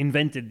like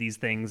invented these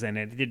things, and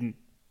it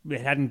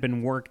hadn't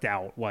been worked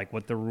out like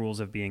what the rules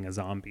of being a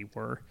zombie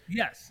were.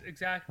 Yes,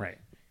 exactly.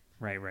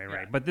 Right.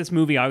 Yeah. But this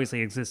movie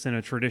obviously exists in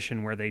a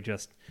tradition where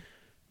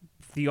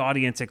the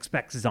audience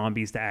expects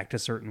zombies to act a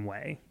certain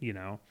way,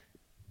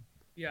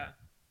 Yeah.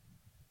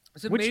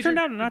 Which turned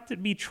out not to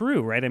be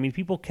true, right? I mean,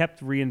 people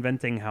kept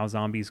reinventing how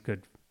zombies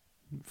could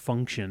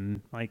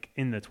function, like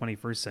in the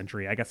 21st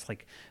century. I guess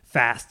like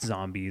fast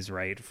zombies,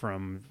 right?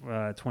 From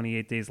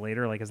 28 Days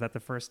Later. Like, is that the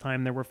first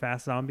time there were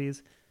fast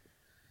zombies?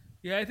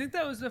 Yeah, I think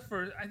that was the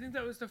first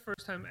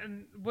time.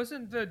 And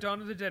wasn't the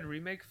Dawn of the Dead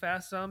remake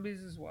fast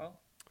zombies as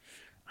well?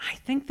 I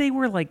think they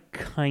were like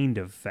kind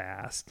of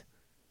fast.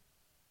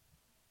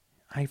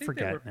 I think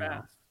forget they were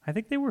now. fast. I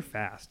think they were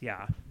fast,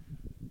 yeah.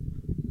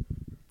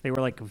 They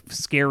were like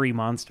scary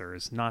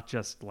monsters, not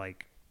just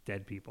like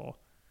dead people.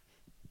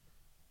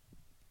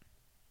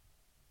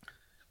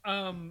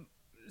 Some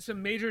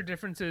major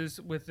differences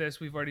with this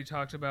we've already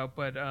talked about,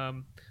 but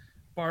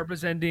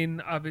Barbara's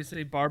ending,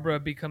 obviously, Barbara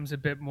becomes a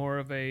bit more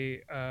of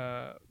a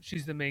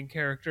she's the main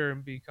character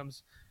and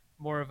becomes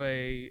more of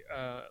a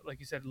like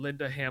you said,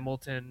 Linda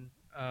Hamilton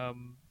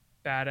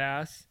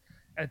badass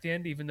at the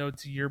end, even though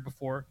it's a year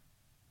before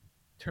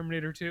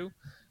Terminator 2.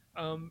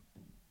 Um,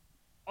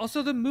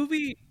 Also, the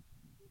movie,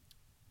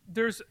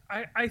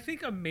 I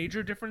think a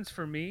major difference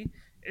for me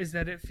is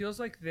that it feels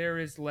like there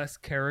is less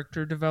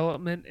character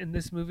development in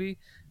this movie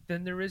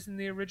than there is in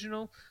the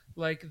original.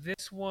 Like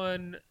this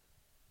one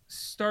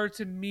starts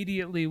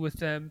immediately with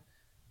them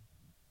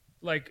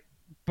like,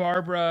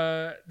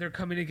 Barbara, they're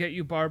coming to get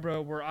you,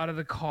 Barbara. We're out of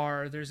the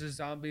car. There's a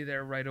zombie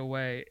there right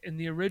away. In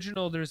the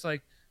original, there's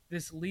like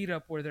this lead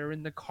up where they're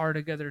in the car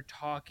together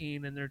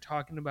talking, and they're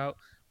talking about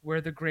where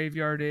the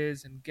graveyard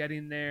is and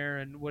getting there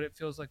and what it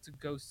feels like to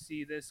go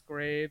see this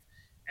grave.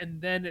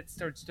 And then it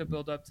starts to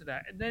build up to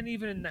that. And then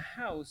even in the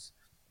house,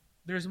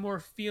 there's more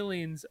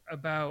feelings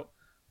about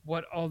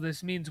what all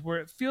this means, where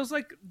it feels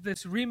like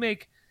this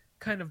remake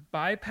kind of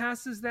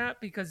bypasses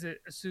that because it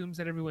assumes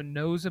that everyone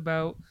knows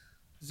about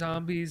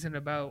zombies and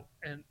about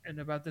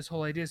this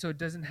whole idea, so it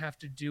doesn't have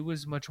to do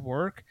as much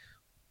work.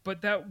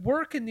 But that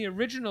work in the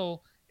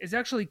original is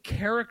actually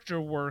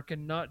character work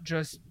and not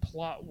just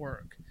plot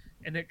work,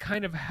 and it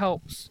kind of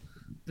helps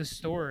the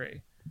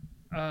story.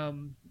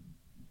 um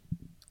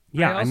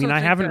Yeah, I also mean, I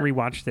think haven't that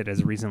rewatched it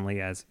as recently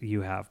as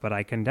you have, but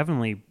I can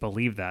definitely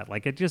believe that.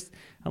 Like, it just,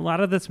 a lot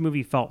of this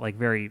movie felt like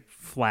very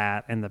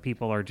flat, and the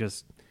people are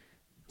just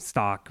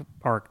stock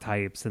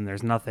archetypes, and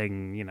there's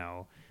nothing,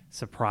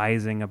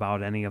 surprising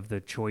about any of the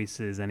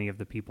choices any of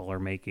the people are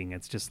making.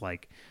 It's just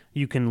like,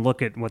 you can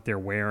look at what they're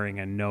wearing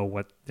and know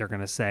what they're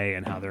going to say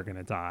and how they're going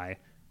to die,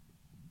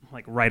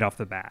 like, right off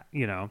the bat.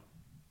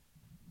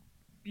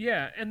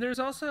 Yeah, and there's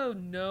also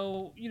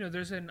no,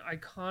 there's an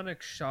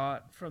iconic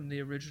shot from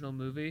the original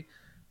movie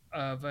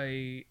of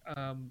a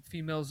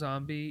female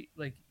zombie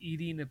like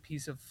eating a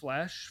piece of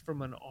flesh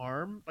from an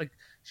arm. Like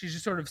she's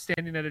just sort of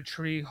standing at a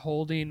tree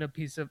holding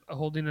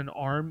an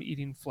arm,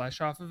 eating flesh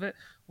off of it,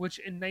 which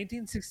in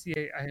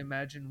 1968 I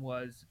imagine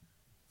was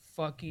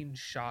fucking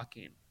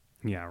shocking.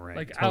 Yeah, right.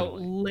 Like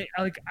Totally.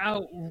 like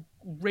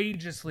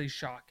outrageously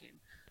shocking.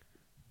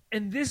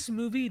 And this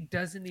movie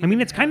doesn't I mean,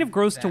 even it's kind have of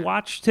gross to that.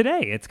 watch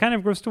today.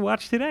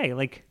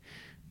 Like,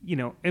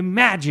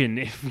 imagine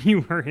if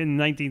you were in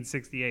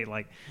 1968,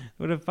 like, it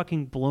would have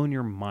fucking blown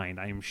your mind.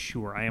 I am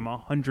sure. I am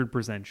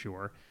 100%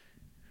 sure.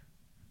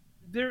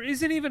 There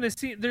isn't even a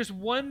scene. There's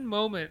one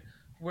moment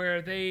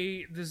where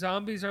the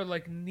zombies are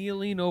like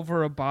kneeling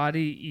over a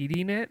body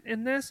eating it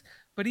in this,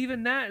 but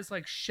even that is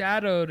like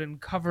shadowed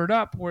and covered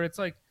up where it's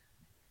like,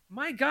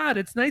 my god,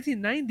 it's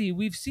 1990.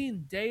 We've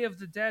seen Day of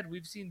the Dead.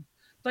 We've seen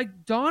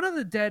like Dawn of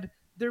the Dead.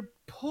 They're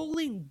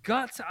pulling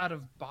guts out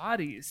of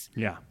bodies.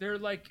 Yeah. They're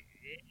like,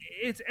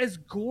 it's as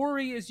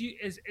gory as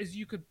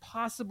you could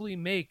possibly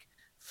make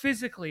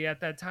physically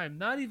at that time,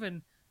 not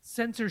even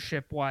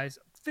censorship wise,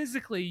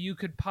 physically you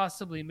could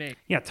possibly make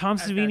Yeah, Tom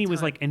at that Savini was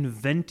time. like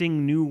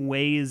inventing new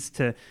ways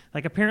to,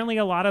 like, apparently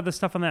a lot of the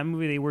stuff on that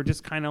movie, they were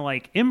just kind of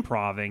like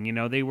improving,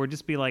 they would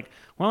just be like,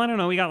 well, I don't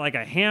know, we got like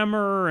a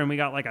hammer and we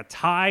got like a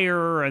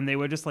tire, and they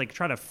would just like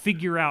try to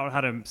figure out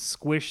how to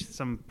squish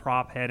some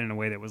prop head in a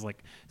way that was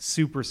like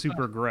super,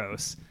 super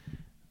gross.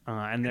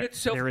 And it's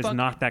so there is fucking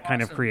not that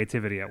kind of awesome.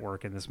 creativity at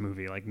work in this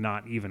movie, like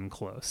not even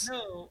close.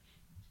 No,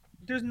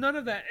 there's none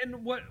of that.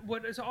 And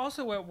what is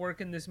also at work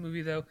in this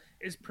movie though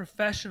is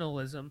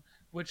professionalism,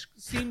 which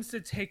seems to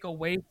take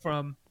away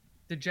from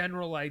the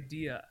general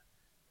idea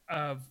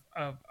of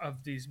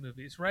these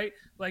movies, right?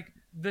 Like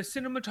the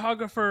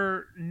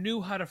cinematographer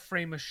knew how to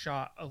frame a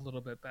shot a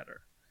little bit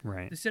better.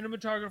 Right. The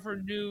cinematographer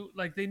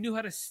they knew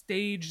how to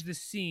stage the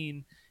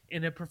scene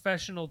in a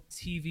professional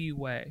TV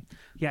way.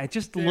 Yeah, it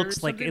just There's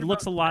looks like, something it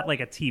looks about a lot like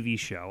a TV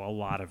show, a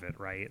lot of it,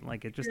 right?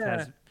 Like, it just yeah,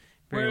 has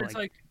where very it's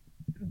like,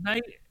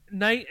 like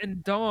night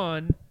and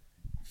dawn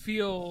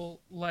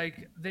feel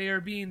like they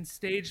are being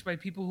staged by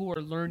people who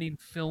are learning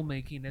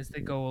filmmaking as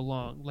they go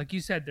along. Like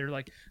you said, they're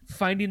like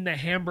finding the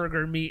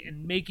hamburger meat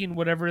and making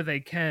whatever they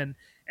can.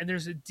 And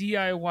there's a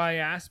DIY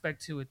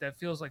aspect to it that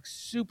feels like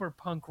super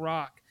punk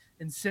rock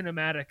and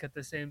cinematic at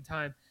the same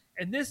time.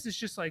 And this is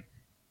just like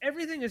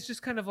everything is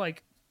just kind of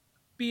like,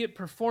 be it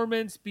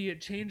performance, be it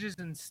changes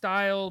in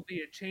style, be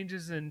it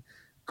changes in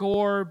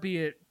gore, be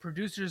it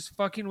producers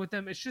fucking with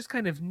them. It's just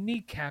kind of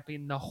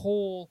kneecapping the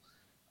whole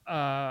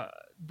uh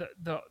the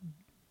the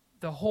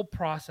the whole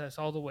process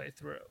all the way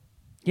through.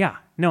 yeah,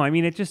 no, I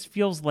mean, it just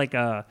feels like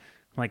a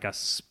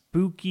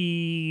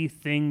spooky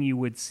thing you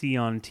would see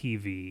on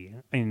TV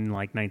in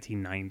like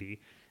 1990,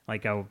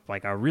 like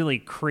a really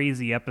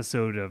crazy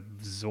episode of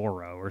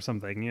Zorro or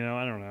something.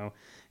 I don't know.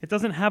 It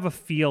doesn't have a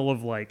feel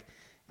of like,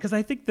 because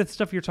I think the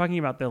stuff you're talking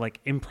about, the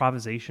like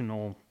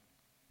improvisational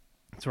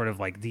sort of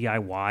like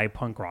DIY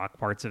punk rock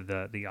parts of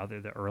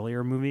the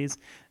earlier movies.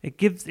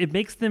 It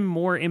makes them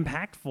more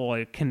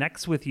impactful. It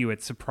connects with you.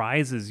 It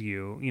surprises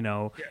you. You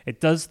know, it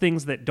does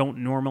things that don't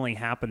normally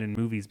happen in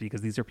movies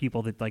because these are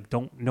people that like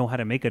don't know how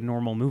to make a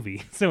normal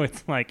movie. So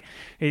it's like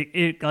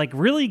it like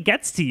really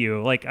gets to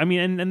you. Like I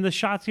mean, and the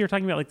shots you're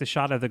talking about, like the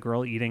shot of the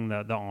girl eating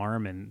the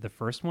arm in the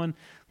first one,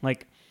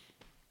 like.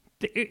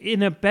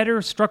 In a better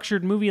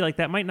structured movie like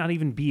that might not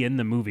even be in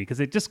the movie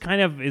because it just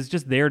kind of is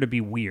just there to be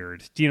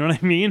weird. Do you know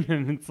what I mean?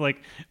 And it's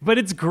like, but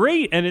it's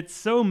great and it's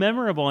so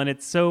memorable and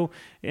it's so,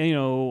 you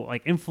know,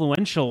 like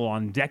influential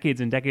on decades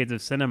and decades of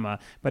cinema.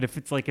 But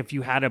if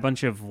you had a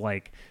bunch of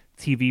like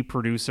TV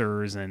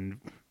producers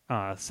and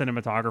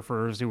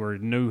cinematographers who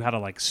knew how to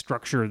like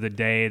structure the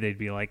day, they'd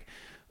be like,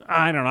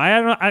 I don't know.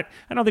 I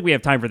don't think we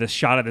have time for this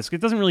shot of this. It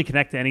doesn't really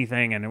connect to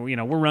anything, and you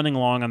know we're running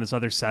along on this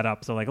other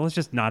setup. So like, let's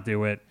just not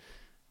do it.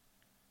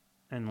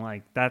 And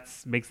like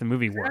makes the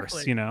movie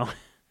worse, you know.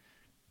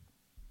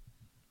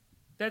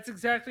 That's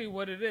exactly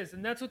what it is,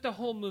 and that's what the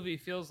whole movie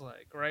feels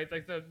like, right?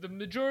 Like the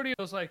majority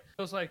feels like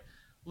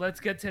let's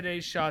get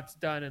today's shots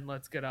done and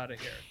let's get out of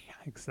here. Yeah,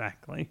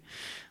 exactly.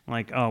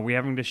 Like, oh, we're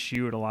having to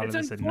shoot a lot of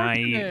this at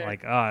night.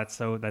 Like, oh,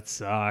 that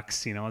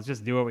sucks. You know, let's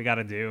just do what we got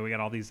to do. We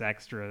got all these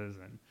extras,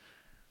 and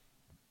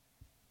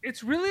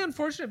it's really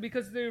unfortunate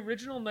because the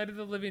original Night of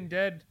the Living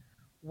Dead,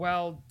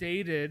 while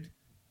dated,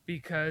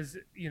 because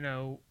you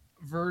know.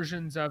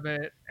 Versions of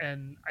it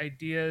and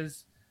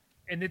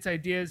its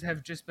ideas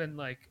have just been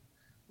like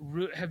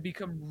have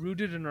become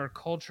rooted in our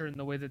culture in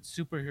the way that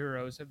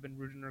superheroes have been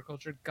rooted in our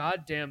culture.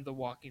 God damn The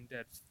Walking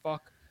Dead,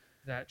 fuck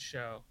that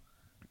show.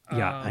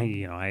 Yeah,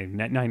 I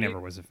never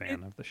was a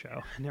fan of the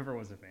show. I never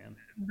was a fan.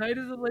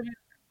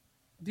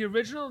 The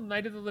original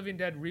Night of the Living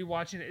Dead,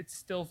 rewatching it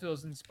still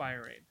feels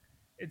inspiring.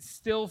 It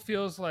still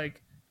feels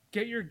like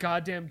get your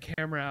goddamn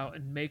camera out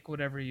and make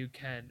whatever you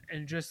can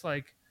and just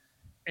like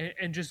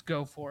and just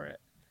go for it,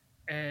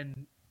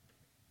 and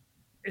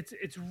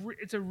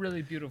it's a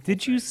really beautiful.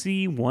 Did you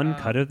see one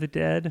cut of the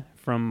Dead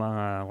from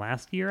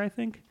last year? I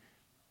think.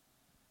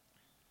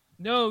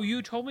 No,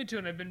 you told me to,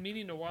 and I've been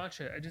meaning to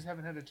watch it. I just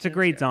haven't had a chance. It's a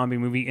great yet. zombie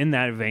movie in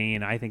that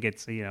vein. I think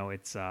it's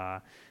it's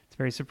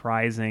very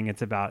surprising.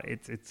 It's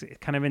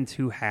kind of in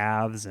two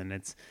halves, and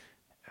it's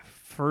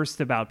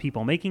first about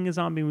people making a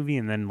zombie movie,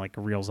 and then like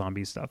real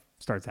zombie stuff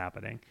starts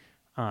happening.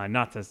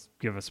 Not to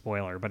give a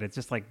spoiler, but it's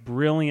just like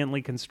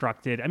brilliantly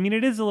constructed. I mean,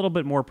 it is a little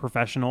bit more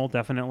professional,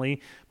 definitely.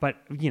 But,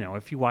 you know,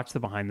 if you watch the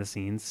behind the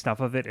scenes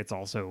stuff of it, it's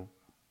also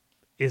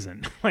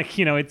isn't. Like,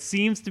 you know, it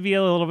seems to be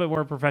a little bit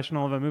more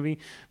professional of a movie,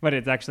 but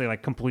it's actually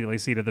like completely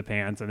seat of the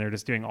pants and they're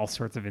just doing all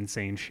sorts of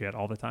insane shit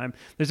all the time.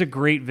 There's a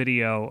great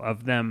video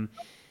of them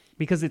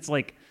because it's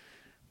like,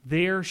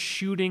 they're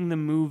shooting the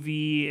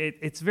movie.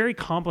 It's very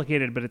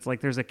complicated, but it's like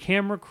there's a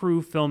camera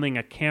crew filming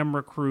a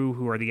camera crew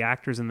who are the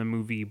actors in the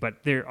movie, but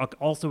they're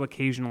also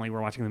occasionally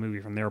we're watching the movie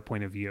from their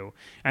point of view.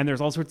 And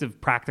there's all sorts of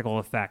practical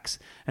effects.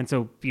 And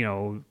so, you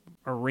know,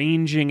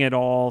 arranging it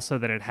all so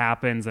that it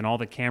happens and all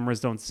the cameras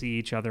don't see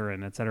each other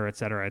and et cetera, et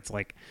cetera. It's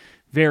like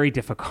very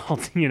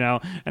difficult, you know.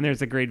 And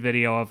there's a great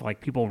video of like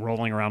people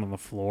rolling around on the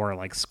floor,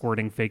 like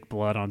squirting fake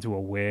blood onto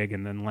a wig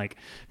and then like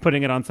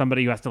putting it on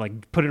somebody who has to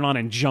like put it on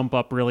and jump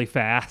up really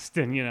fast.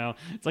 And, you know,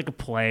 it's like a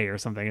play or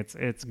something.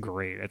 It's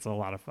great. It's a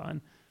lot of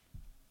fun.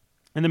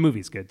 And the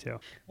movie's good too.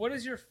 What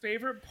is your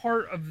favorite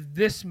part of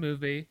this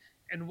movie?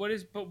 And what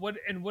is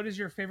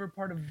your favorite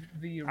part of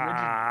the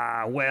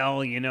original?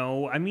 Well, you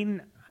know, I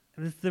mean,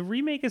 the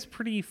remake is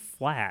pretty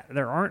flat.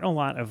 There aren't a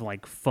lot of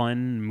like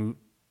fun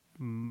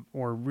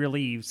or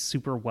really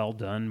super well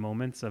done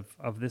moments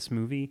of this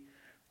movie.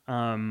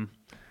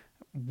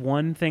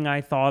 One thing I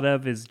thought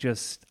of is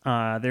just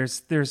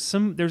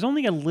there's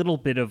only a little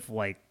bit of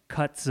like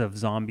cuts of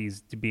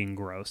zombies being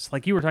gross,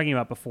 like you were talking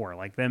about before,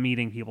 like them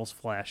eating people's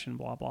flesh and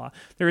blah blah.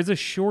 There is a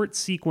short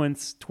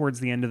sequence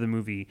towards the end of the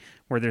movie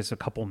where there's a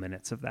couple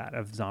minutes of that,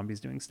 of zombies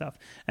doing stuff,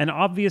 and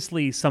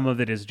obviously some of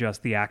it is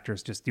just the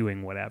actors just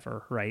doing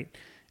whatever, right?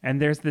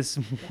 And there's this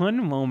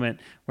one moment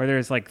where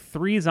there's like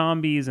 3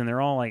 zombies and they're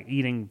all like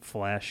eating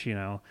flesh, you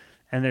know.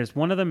 And there's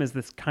one of them is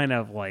this kind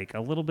of like a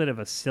little bit of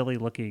a silly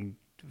looking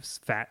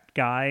fat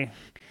guy.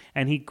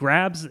 And he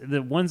grabs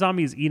the one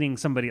zombie is eating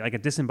somebody like a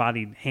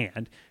disembodied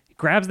hand. He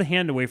grabs the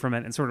hand away from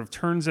it and sort of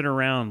turns it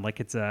around like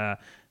it's a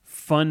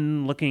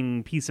fun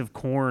looking piece of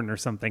corn or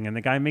something. And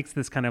the guy makes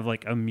this kind of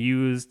like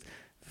amused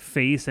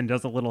face and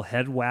does a little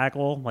head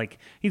waggle. Like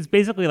he's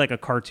basically like a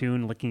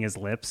cartoon licking his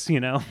lips, you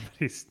know.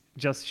 He's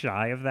just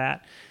shy of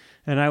that.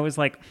 And I was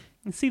like,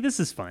 see, this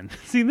is fun.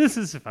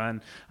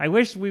 I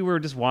wish we were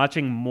just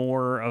watching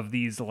more of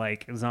these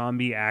like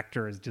zombie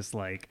actors just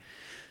like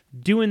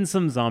doing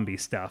some zombie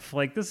stuff.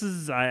 Like this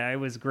is, I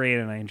was great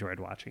and I enjoyed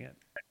watching it.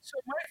 So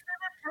my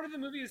favorite part of the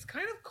movie is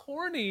kind of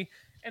corny,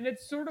 and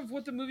it's sort of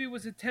what the movie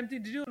was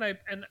attempting to do.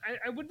 And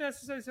I wouldn't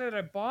necessarily say that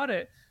I bought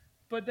it,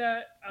 but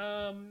that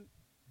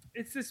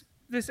it's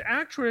this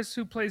actress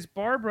who plays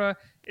Barbara,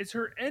 it's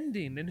her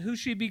ending and who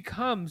she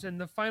becomes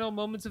and the final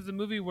moments of the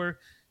movie where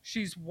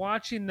she's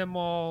watching them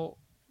all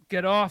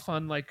get off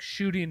on like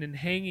shooting and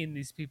hanging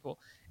these people.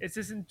 It's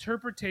this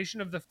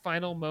interpretation of the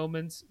final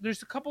moments.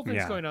 There's a couple things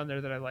Yeah. going on there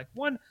that I like.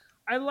 One,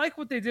 I like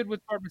what they did with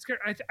Barbara Scared.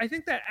 I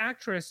think that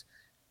actress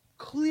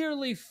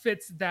clearly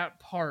fits that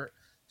part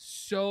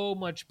so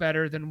much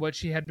better than what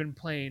she had been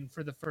playing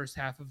for the first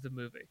half of the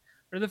movie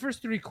or the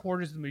first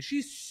 3/4 of the movie.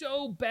 She's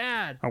so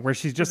bad. Where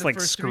she's for just the like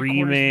first 3/4 of the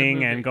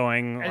screaming and movie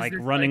going as like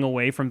this, running like,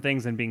 away from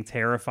things and being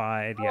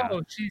terrified. Yeah.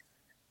 oh,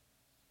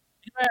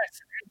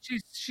 yes,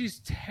 she's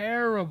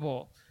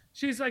terrible.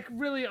 She's like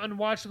really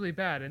unwatchably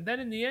bad. And then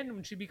in the end,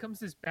 when she becomes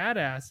this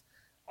badass,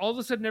 all of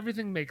a sudden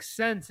everything makes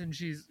sense and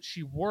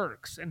she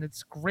works. And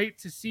it's great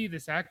to see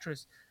this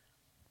actress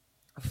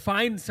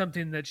find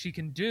something that she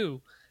can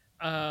do.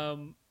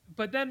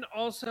 But then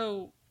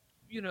also,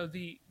 you know,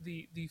 the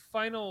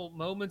final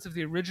moments of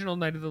the original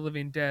Night of the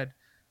Living Dead,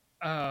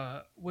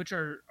 which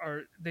are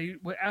they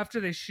after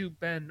they shoot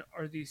Ben,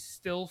 are these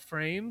still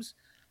frames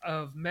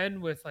of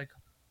men with like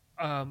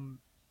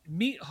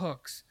meat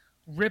hooks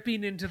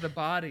ripping into the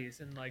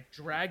bodies and like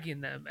dragging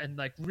them and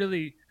like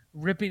really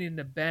ripping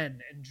into Ben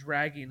and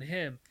dragging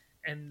him.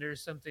 And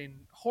there's something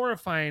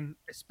horrifying,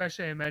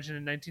 especially I imagine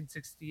in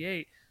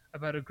 1968,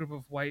 about a group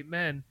of white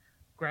men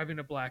grabbing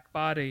a black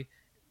body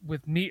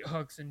with meat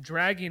hooks and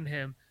dragging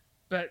him,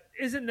 but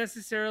isn't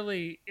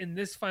necessarily in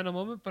this final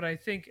moment. But I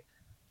think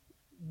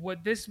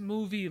what this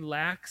movie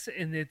lacks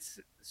in its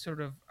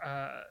sort of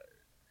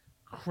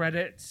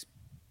credits,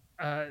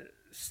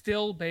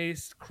 still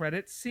based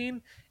credits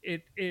scene,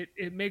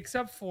 it makes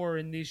up for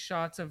in these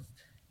shots of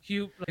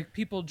like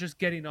people just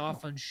getting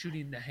off on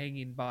shooting the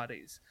hanging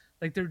bodies.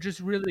 Like they're just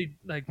really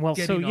like Well,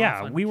 so getting yeah,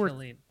 off on we were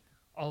killing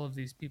all of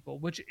these people,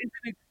 which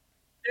isn't,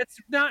 it's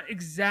not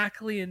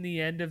exactly in the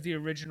end of the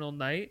original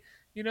Night.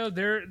 You know,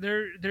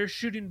 they're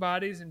shooting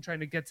bodies and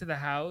trying to get to the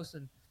house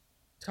and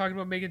talking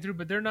about making it through,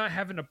 but they're not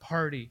having a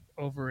party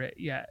over it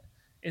yet.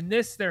 In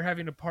this, they're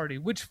having a party,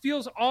 which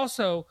feels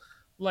also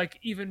like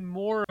even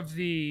more of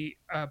the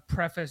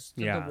preface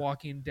to Yeah. The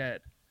Walking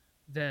Dead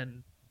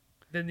than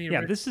the Yeah,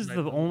 original this is Night the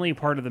of the only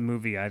part of the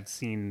movie I've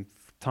seen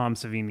Tom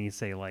Savini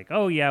say like,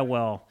 "Oh yeah,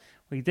 well,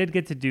 we did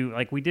get to do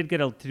like we did get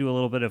to do a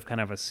little bit of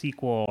kind of a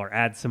sequel or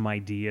add some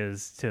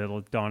ideas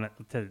to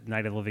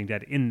Night of the Living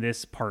Dead in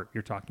this part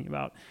you're talking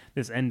about.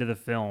 This end of the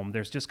film,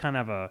 there's just kind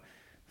of a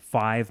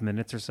 5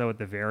 minutes or so at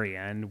the very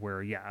end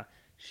where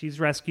she's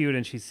rescued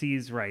and she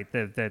sees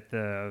that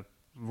the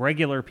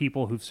regular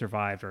people who've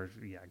survived are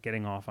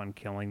getting off on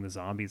killing the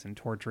zombies and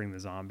torturing the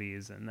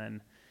zombies, and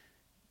then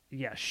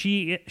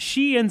she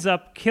ends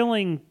up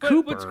killing But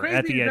Cooper what's crazy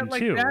at the is that, end like,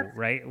 too, that's-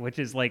 right? Which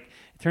is like,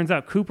 it turns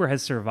out Cooper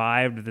has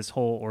survived this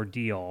whole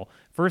ordeal.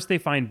 First they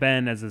find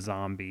Ben as a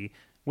zombie,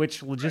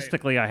 which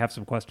logistically I have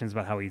some questions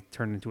about how he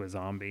turned into a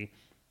zombie.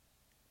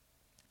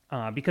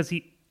 Because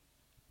he...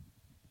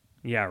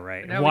 Yeah,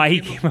 right. And how Why he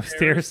he came came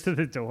upstairs. upstairs to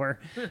the door.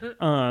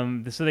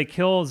 So they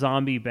kill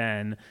zombie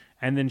Ben,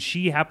 and then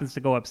she happens to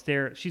go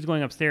upstairs. She's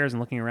going upstairs and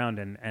looking around,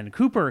 and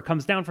Cooper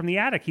comes down from the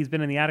attic. He's been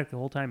in the attic the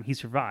whole time. He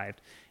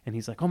survived. And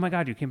he's like, "Oh my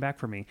God, you came back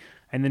for me."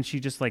 And then she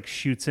just like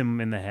shoots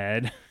him in the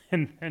head.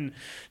 and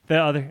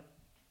the other...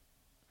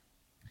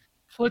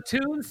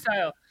 Platoon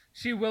style.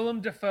 She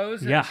Willem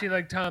Dafoe's Yeah. and she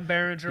like Tom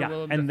Berenger. Yeah,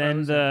 Willem and then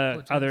Dafoe's the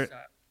Platoon other-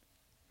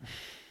 style.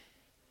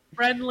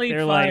 Friendly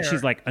They're fire. like,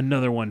 she's like,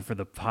 "Another one for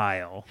the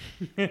pile."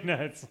 And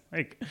it's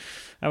like,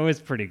 that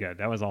was pretty good.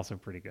 That was also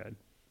pretty good.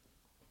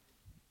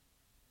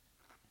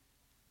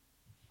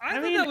 I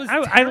thought mean, that was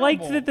I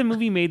liked terrible. that the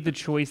movie made the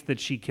choice that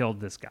she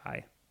killed this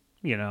guy.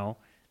 You know,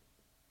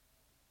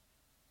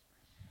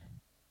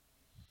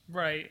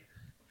 Right.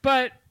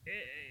 But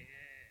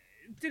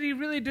did he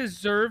really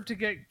deserve to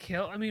get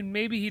killed? I mean,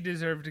 maybe he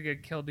deserved to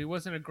get killed. He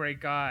wasn't a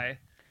great guy.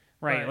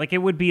 right? But Like, it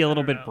would be a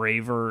little don't bit know.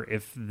 braver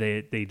if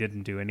they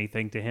didn't do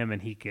anything to him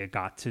and he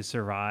got to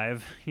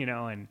survive. You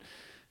know, and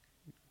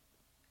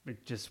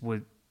it just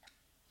would.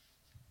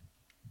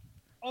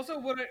 Also,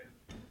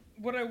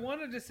 what I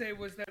wanted to say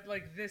was that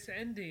like this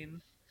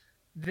ending,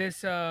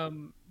 this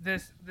thing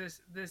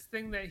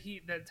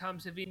that Tom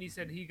Savini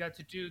said he got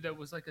to do that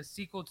was like a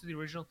sequel to the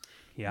original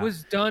Yeah.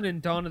 was done in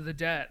Dawn of the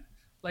Dead.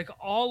 Like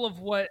all of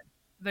what,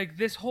 like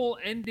this whole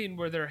ending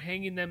where they're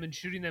hanging them and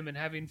shooting them and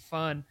having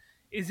fun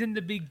is in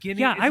the beginning.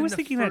 Yeah, is I in was the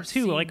thinking that first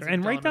too. Like, scenes of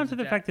and right Dawn down of to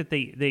the Dead. fact that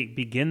they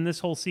begin this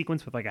whole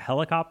sequence with like a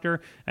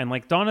helicopter, and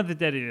like Dawn of the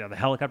Dead, the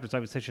helicopter's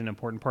always such an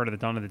important part of the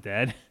Dawn of the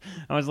Dead.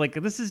 I was like,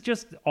 this is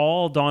just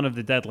all Dawn of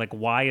the Dead. Like,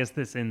 why is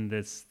this in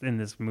this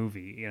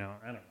movie? You know,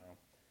 I don't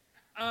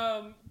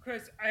know.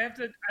 Chris, I have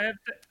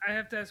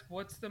to ask,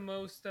 what's the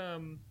most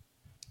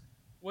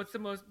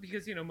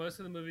because you know most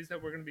of the movies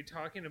that we're going to be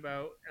talking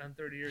about on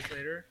 30 years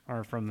later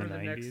Or from the for the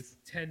 90s. next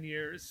 10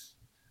 years,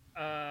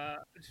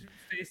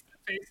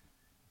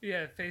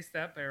 face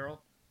that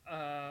barrel.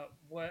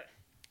 What?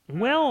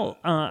 Well,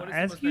 what is the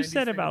as most you 90s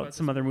said thing about about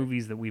some this other movie?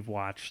 movies that we've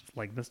watched,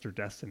 like Mr.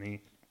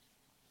 Destiny,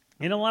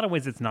 in a lot of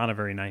ways, it's not a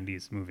very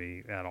 90s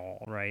movie at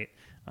all, right?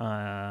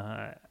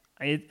 I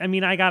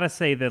mean, I gotta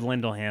say the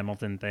Lyndall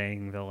Hamilton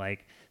thing, the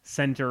like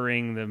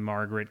centering the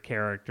Margaret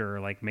character,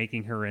 like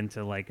making her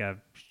into like a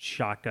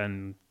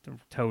shotgun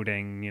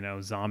toting,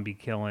 zombie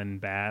killing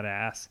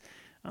badass.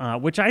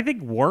 Which I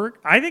think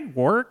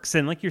works,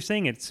 and like you're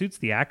saying, it suits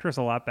the actress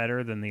a lot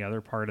better than the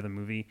other part of the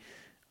movie.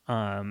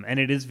 And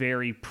it is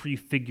very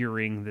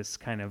prefiguring this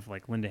kind of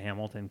like Linda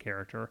Hamilton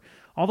character.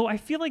 Although I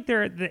feel like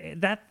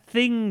that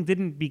thing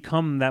didn't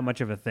become that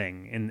much of a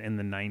thing in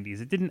the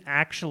 90s. It didn't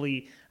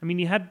actually. I mean,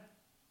 you had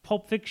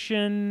Pulp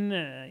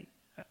Fiction.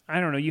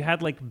 I don't know. You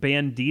had like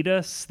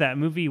Banditas, that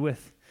movie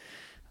with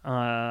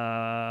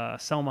Selma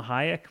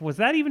Hayek. Was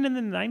that even in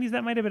the 90s?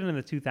 That might have been in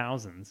the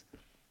 2000s.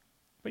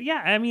 But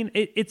yeah, I mean,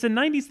 it's a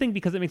 90s thing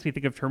because it makes me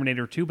think of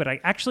Terminator 2, but I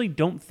actually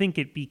don't think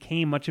it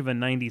became much of a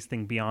 90s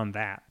thing beyond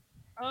that.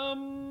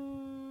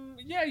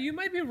 Yeah, you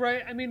might be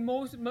right. I mean,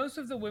 most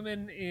of the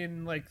women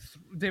in like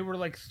they were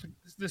like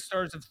the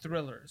stars of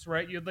thrillers,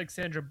 right? You had like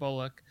Sandra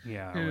Bullock,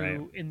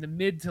 who in the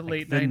mid to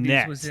late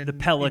 90s was in the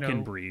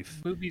Pelican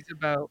Brief, movies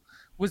about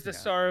the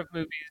star of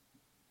movies.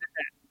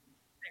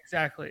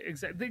 Exactly.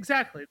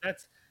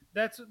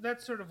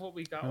 That's sort of what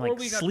we got. Like or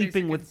we got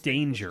Sleeping with Instinct,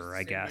 Danger,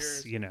 I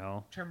guess,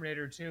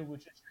 Terminator 2,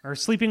 which is or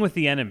Sleeping with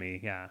the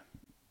Enemy, yeah.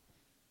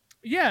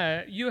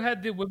 Yeah, you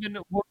had the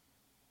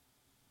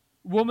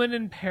woman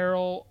in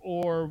peril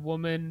or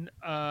woman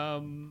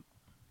or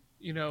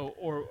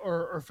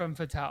femme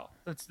fatale.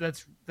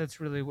 That's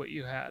really what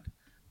you had.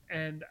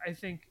 And I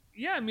think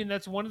I mean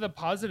that's one of the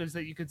positives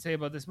that you could say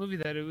about this movie,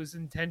 that it was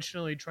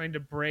intentionally trying to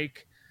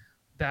break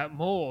that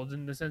mold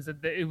in the sense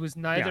that it was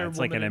neither it's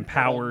like an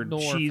empowered,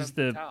 she's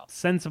the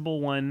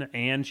sensible one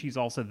and she's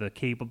also the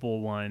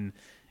capable one,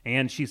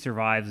 and she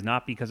survives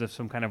not because of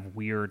some kind of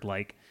weird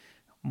like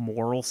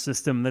moral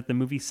system that the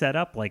movie set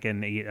up like a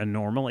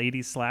normal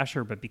 80s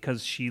slasher, but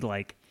because she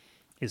like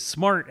is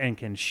smart and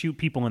can shoot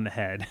people in the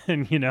head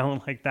and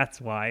like that's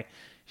why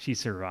she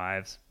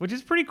survives, which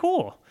is pretty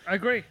cool. I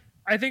agree.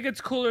 I think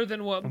it's cooler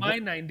than what my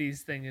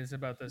 90s thing is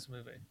about this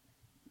movie.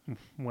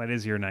 What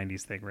is your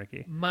 90s thing,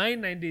 Ricky? My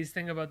 90s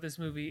thing about this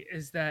movie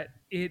is that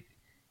it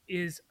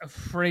is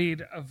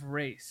afraid of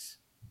race.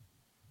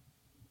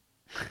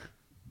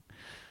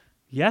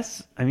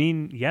 Yes, I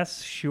mean,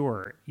 yes,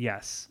 sure,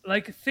 yes.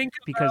 Like think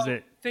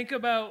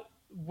about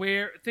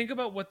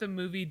what the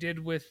movie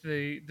did with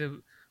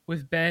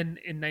with Ben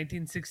in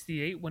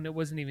 1968 when it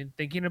wasn't even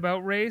thinking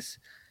about race.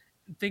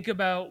 Think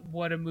about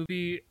what a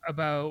movie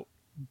about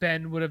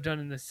Ben would have done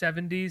in the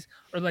 70s,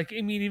 or like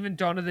I mean even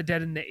Dawn of the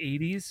Dead in the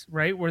 80s,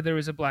 right, where there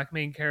was a black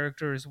main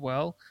character as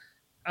well.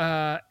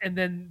 And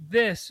then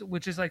this,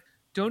 which is like,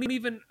 don't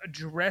even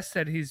address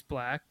that he's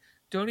black,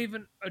 don't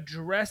even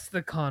address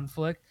the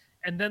conflict,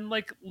 and then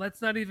like let's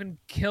not even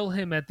kill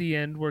him at the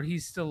end where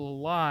he's still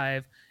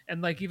alive,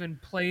 and like even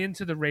play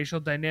into the racial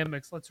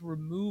dynamics. Let's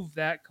remove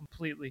that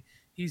completely.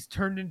 He's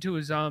turned into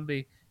a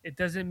zombie. It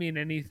doesn't mean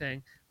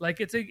anything.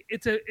 Like it's a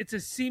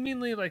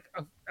seemingly like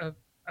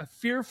a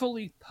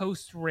fearfully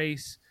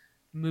post-race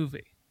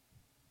movie,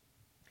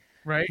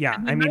 right? Yeah,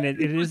 I mean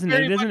it isn't,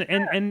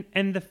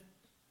 and the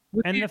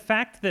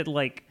fact that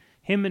like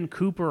him and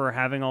Cooper are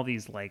having all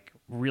these like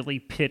really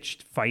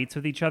pitched fights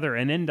with each other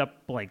and end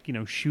up like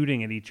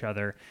shooting at each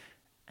other,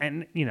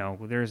 and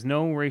there's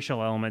no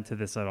racial element to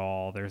this at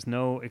all. There's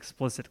no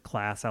explicit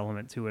class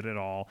element to it at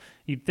all.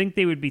 You'd think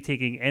they would be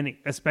taking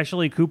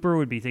especially Cooper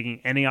would be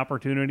taking any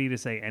opportunity to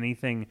say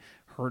anything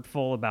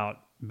hurtful about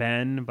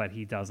Ben, but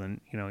he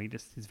doesn't.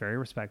 He's very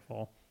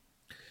respectful.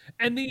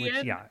 And the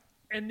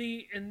end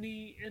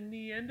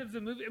of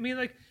the movie, I mean,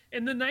 like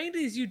in the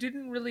 90s, you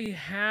didn't really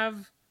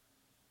have.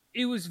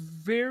 It was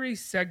very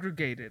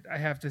segregated, I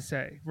have to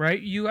say, right?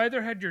 You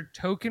either had your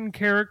token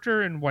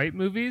character in white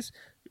movies,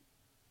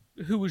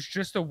 who was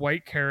just a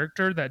white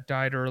character that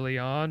died early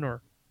on,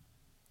 or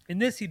in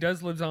this he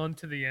does live on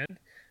to the end,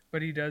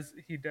 but he does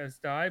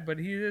die, but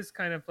he is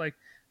kind of like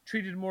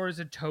treated more as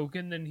a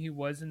token than he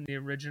was in the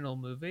original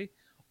movie.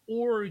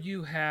 Or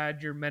you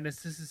had your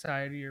Menace to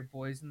Society, or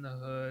Boys in the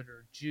Hood,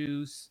 or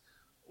Juice,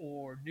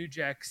 or New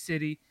Jack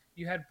City.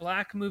 You had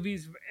black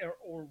movies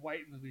or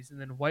white movies,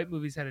 and then white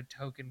movies had a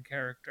token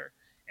character.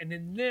 And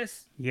in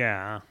this,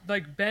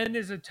 like Ben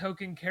is a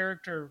token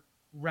character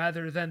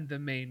rather than the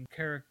main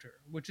character,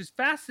 which is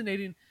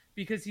fascinating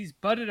because he's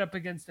butted up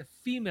against a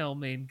female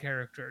main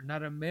character,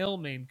 not a male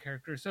main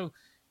character. So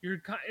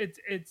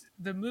it's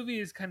the movie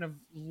is kind of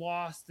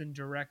lost in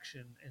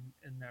direction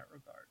in that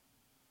regard.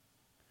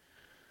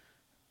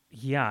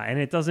 Yeah, and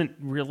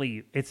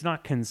it's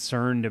not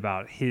concerned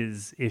about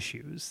his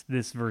issues,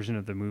 this version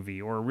of the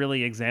movie, or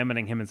really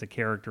examining him as a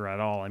character at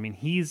all. I mean,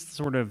 he's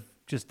sort of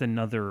just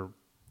another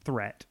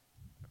threat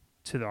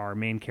to our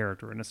main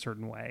character in a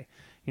certain way.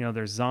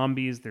 There's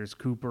zombies, there's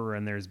Cooper,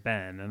 and there's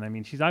Ben. And I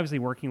mean, she's obviously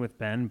working with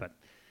Ben, but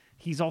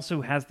he's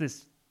also has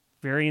this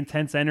very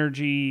intense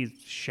energy,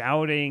 he's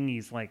shouting,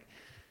 he's like,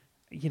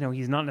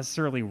 he's not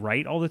necessarily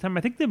right all the time.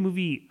 I think the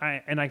movie,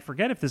 I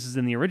forget if this is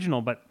in the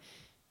original, but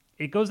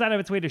it goes out of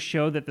its way to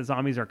show that the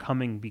zombies are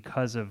coming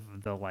because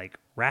of the like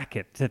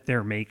racket that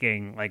they're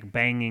making, like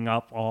banging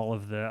up all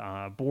of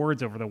the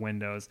boards over the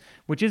windows,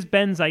 which is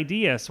Ben's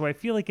idea. So I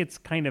feel like it's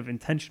kind of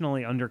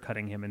intentionally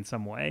undercutting him in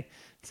some way,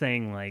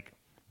 saying like,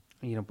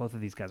 you know, both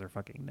of these guys are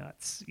fucking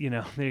nuts. You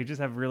know, they just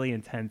have really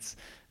intense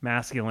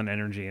masculine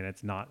energy, and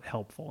it's not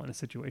helpful in a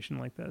situation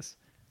like this.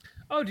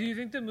 Oh, do you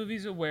think the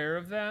movie's aware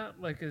of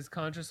that? Like, is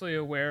consciously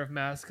aware of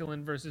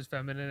masculine versus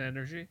feminine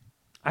energy?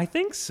 I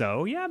think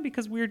so, yeah,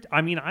 because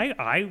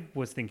I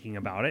was thinking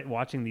about it,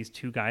 watching these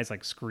two guys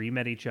like scream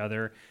at each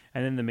other,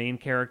 and then the main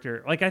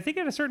character, like I think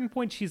at a certain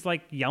point she's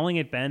like yelling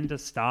at Ben to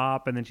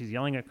stop, and then she's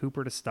yelling at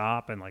Cooper to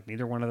stop, and like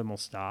neither one of them will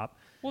stop.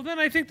 Well, then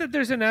I think that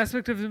there's an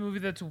aspect of the movie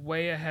that's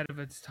way ahead of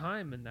its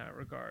time in that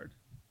regard.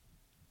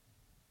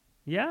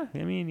 Yeah, I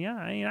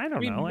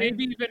don't know.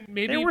 Maybe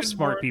they were even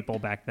smart more, people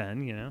back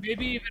then, you know.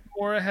 Maybe even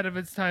more ahead of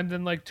its time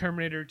than like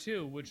Terminator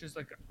 2, which is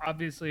like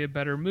obviously a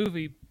better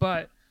movie,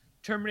 but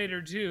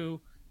Terminator 2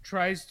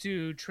 tries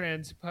to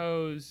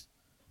transpose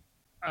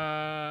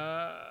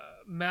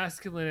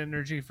masculine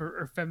energy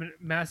for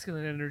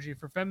masculine energy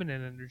for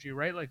feminine energy,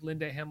 right? Like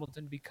Linda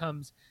Hamilton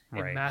becomes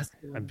a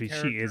masculine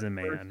character. She is a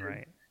man,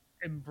 right?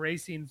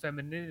 Embracing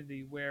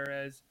femininity,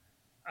 whereas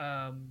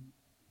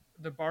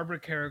the Barbara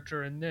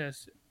character in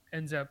this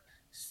ends up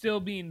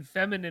still being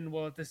feminine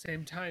while at the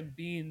same time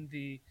being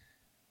the,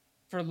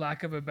 for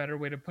lack of a better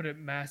way to put it,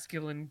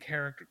 masculine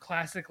character,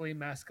 classically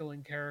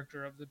masculine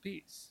character of the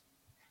piece.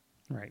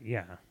 Right.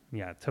 Yeah.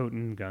 Yeah.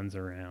 Toting guns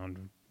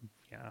around.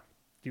 Yeah.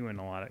 Doing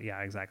a lot of,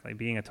 yeah, exactly.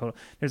 Being a total,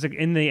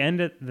 in the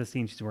end of the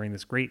scene, she's wearing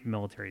this great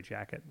military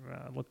jacket.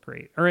 Looked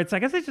great. Or I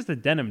guess it's just a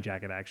denim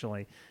jacket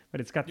actually, but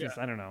it's got this,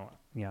 I don't know.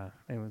 Yeah.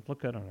 It would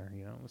look good on her.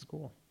 You know, it was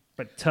cool,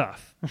 but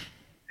tough.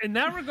 In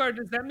that regard,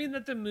 does that mean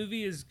that the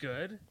movie is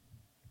good?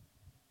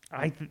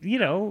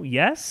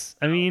 Yes.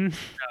 I mean,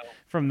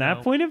 from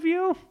that point of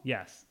view,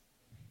 yes.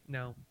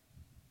 No.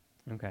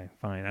 Okay,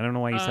 fine. I don't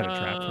know why you set a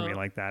trap for me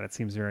like that. It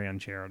seems very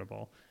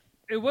uncharitable.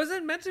 It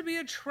wasn't meant to be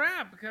a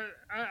trap, because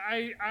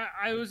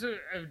I was a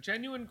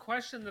genuine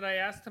question that I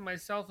asked to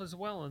myself as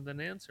well and then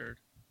answered.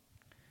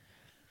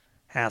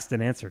 Asked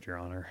and answered, Your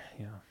Honor.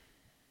 Yeah.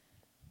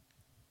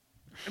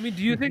 I mean,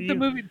 do you think the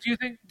movie? Do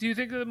you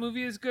think the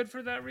movie is good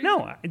for that reason?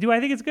 No. Do I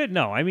think it's good?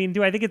 No. I mean,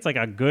 do I think it's like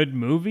a good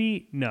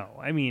movie? No.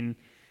 I mean,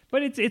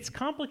 but it's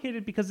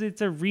complicated because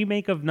it's a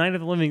remake of Night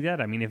of the Living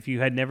Dead. I mean, if you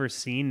had never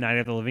seen Night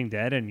of the Living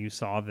Dead and you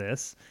saw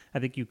this, I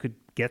think you could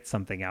get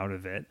something out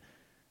of it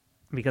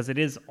because it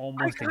is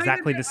almost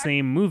exactly the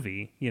same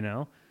movie, you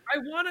know?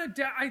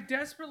 I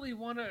desperately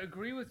want to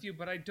agree with you,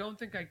 but I don't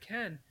think I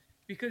can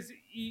because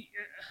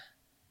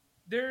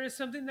there is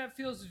something that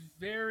feels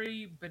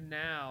very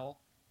banal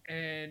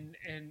and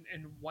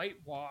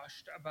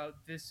whitewashed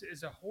about this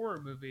as a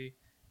horror movie.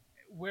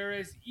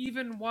 Whereas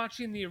even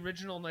watching the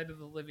original Night of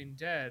the Living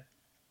Dead,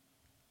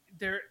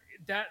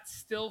 that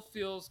still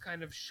feels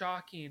kind of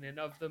shocking and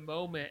of the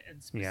moment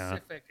and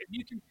specific. Yeah.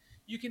 And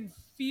you can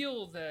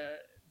feel the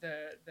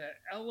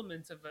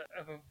elements of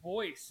a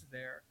voice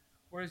there,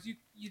 whereas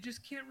you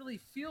just can't really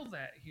feel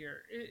that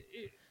here.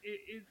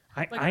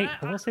 I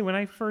will say when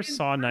I first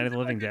saw Night of the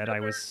Living Dead,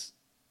 I was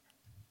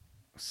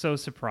so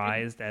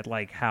surprised at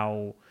like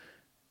how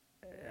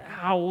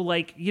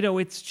like, you know,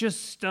 it's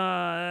just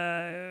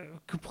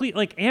complete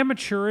like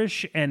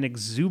amateurish and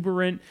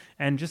exuberant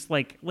and just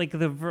like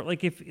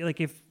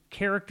if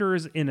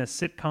characters in a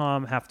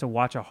sitcom have to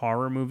watch a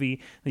horror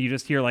movie, then you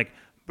just hear like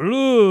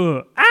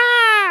blue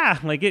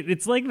like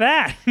it's like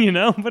that, you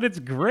know, but it's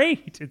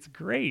great. It's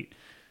great.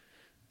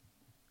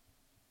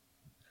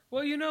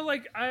 Well, you know,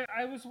 like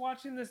I was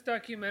watching this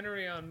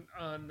documentary on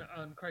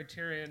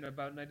Criterion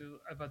about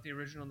the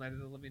original Night of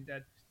the Living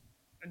Dead,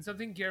 and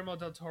something Guillermo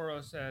del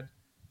Toro said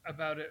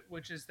about it,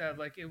 which is that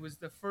like it was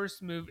the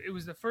first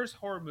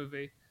horror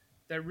movie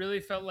that really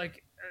felt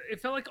like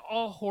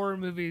all horror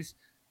movies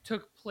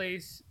took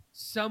place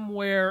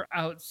somewhere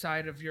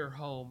outside of your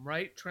home,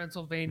 right?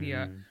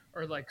 Transylvania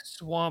or like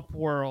Swamp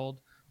World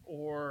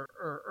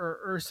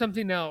or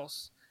something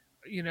else,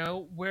 you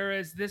know,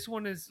 whereas this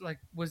one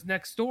was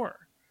next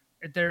door.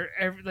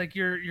 Like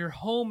your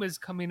home is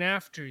coming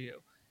after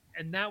you,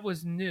 and that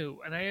was new.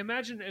 And I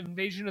imagine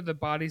Invasion of the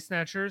Body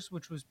Snatchers,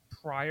 which was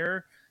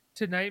prior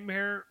to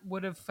Nightmare,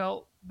 would have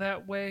felt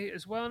that way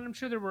as well. And I'm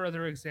sure there were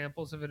other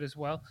examples of it as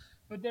well.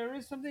 But there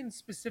is something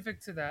specific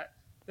to that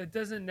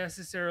doesn't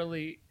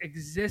necessarily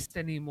exist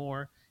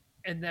anymore,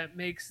 and that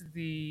makes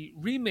the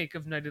remake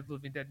of Night of the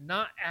Living Dead,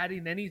 not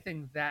adding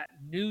anything that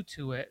new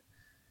to it,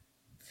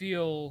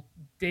 feel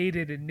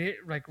dated and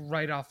like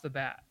right off the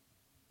bat.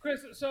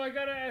 Chris, so I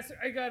gotta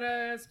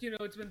ask, you know,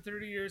 it's been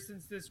 30 years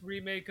since this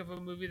remake of a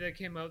movie that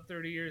came out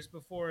 30 years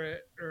before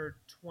it, or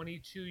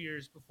 22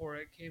 years before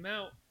it came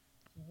out.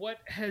 What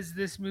has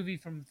this movie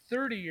from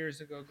 30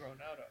 years ago grown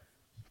out of?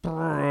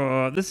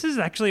 This is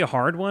actually a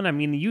hard one. I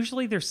mean,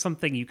 usually there's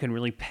something you can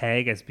really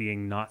peg as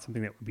being not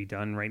something that would be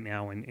done right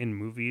now in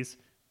movies.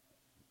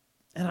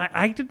 And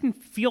I didn't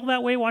feel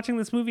that way watching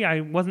this movie.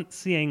 I wasn't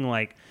seeing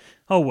like,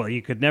 oh, well,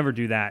 you could never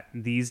do that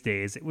these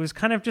days. It was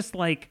kind of just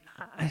like,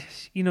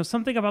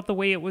 something about the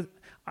way it was.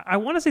 I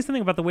want to say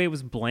something about the way it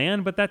was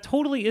bland, but that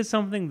totally is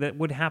something that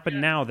would happen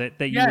now,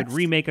 that you would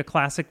remake a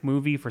classic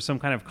movie for some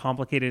kind of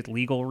complicated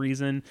legal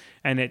reason,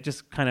 and it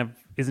just kind of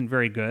isn't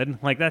very good.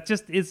 Like, that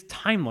just is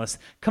timeless,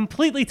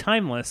 completely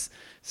timeless.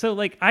 So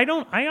like, I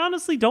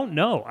honestly don't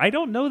know. I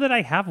don't know that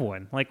I have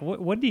one. Like,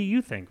 what do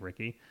you think,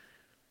 Ricky?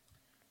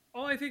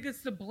 Oh, I think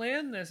it's the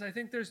blandness. I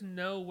think there's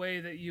no way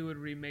that you would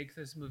remake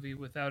this movie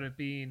without it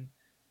being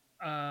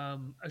a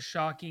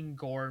shocking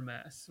gore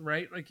mess,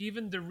 right? Like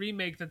even the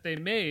remake that they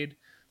made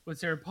with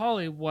Sarah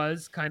Polley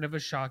was kind of a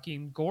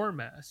shocking gore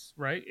mess,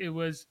 right? It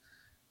was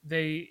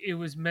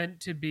meant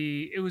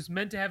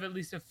to have at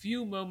least a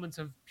few moments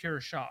of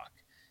pure shock.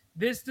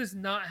 This does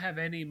not have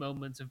any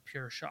moments of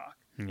pure shock.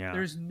 Yeah.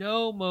 There's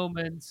no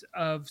moments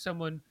of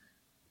someone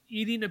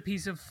eating a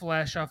piece of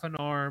flesh off an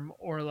arm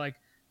or like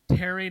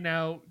tearing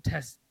out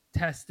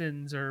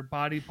intestines or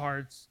body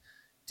parts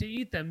to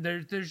eat them.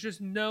 There's just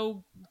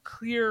no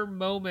clear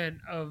moment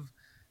of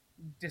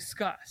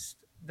disgust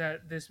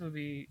that this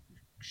movie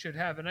should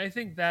have, and I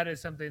think that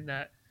is something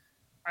that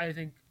I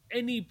think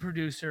any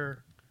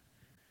producer,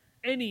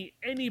 any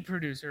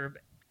producer of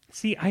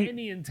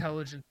any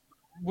intelligence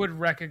would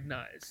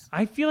recognize.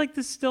 I feel like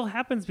this still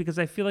happens because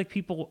I feel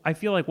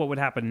like what would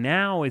happen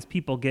now is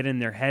people get in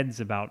their heads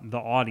about the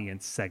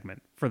audience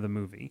segment for the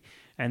movie,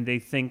 and they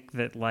think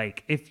that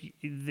like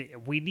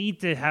we need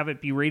to have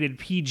it be rated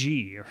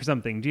PG or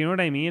something. Do you know what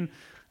I mean?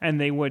 And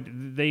they would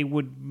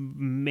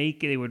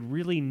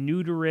really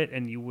neuter it,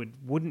 and you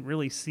wouldn't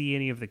really see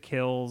any of the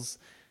kills.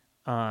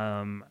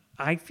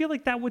 I feel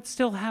like that would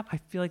still happen.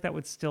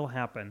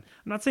 I'm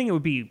not saying it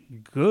would be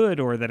good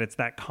or that it's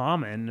that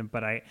common,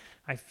 but I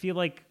feel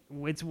like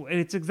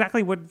it's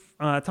exactly what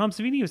Tom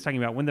Savini was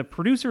talking about. When the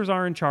producers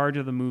are in charge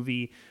of the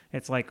movie,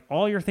 it's like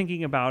all you're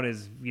thinking about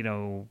is,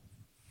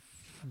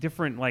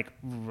 different like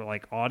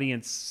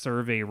audience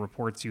survey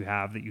reports you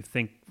have that you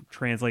think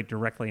translate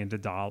directly into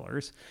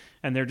dollars,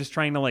 and they're just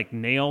trying to like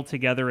nail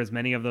together as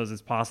many of those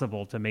as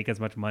possible to make as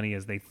much money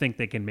as they think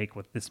they can make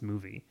with this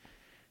movie.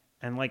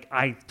 And like,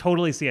 I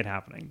totally see it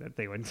happening, that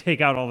they would take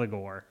out all the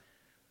gore.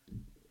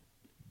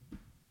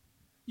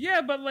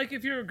 Yeah, but like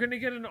if you're gonna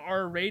get an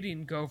R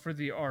rating, go for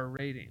the R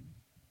rating.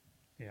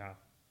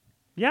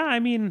 Yeah,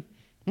 I mean,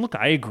 look,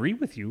 I agree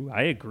with you,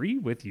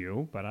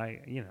 but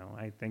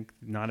I think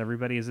not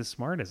everybody is as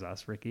smart as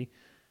us, Ricky.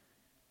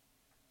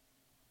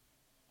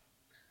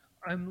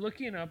 I'm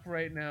looking up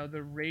right now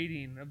the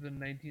rating of the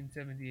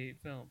 1978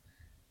 film,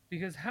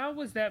 because how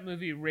was that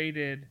movie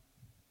rated?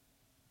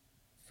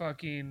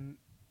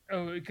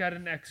 It got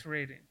an X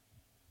rating.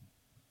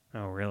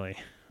 Oh, really?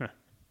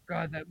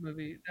 God, that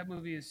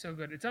movie is so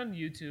good. It's on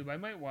YouTube. I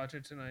might watch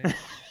it tonight.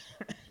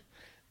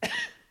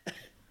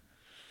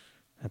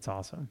 That's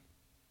awesome.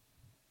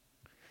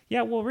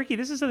 Yeah, well, Ricky,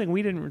 this is something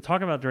we didn't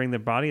talk about during the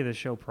body of the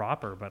show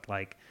proper, but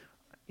like,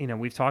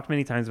 we've talked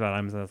many times about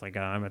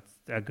I'm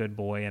a good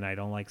boy and I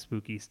don't like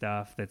spooky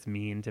stuff that's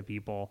mean to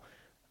people.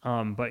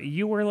 But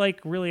you were like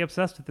really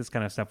obsessed with this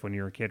kind of stuff when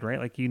you were a kid, right?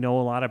 Like, a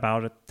lot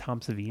about Tom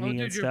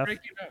Savini and stuff. You're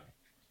breaking up.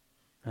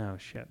 Oh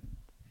shit.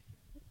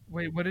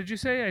 Wait, what did you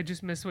say? I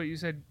just missed what you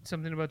said.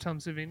 Something about Tom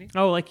Savini?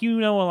 Oh, like, a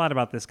lot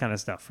about this kind of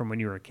stuff from when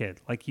you were a kid.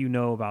 Like,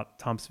 about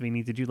Tom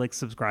Savini. Did you like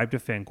subscribe to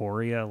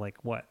Fangoria?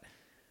 Like what?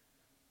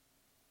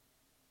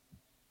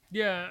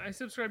 Yeah, I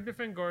subscribed to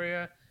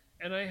Fangoria,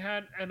 and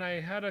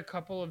I had a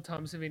couple of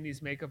Tom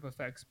Savini's makeup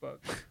effects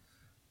books.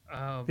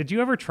 Did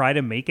you ever try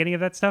to make any of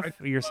that stuff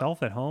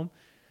yourself at home?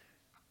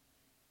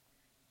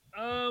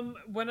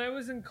 When I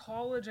was in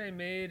college, I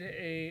made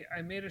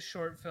a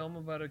short film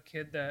about a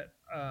kid that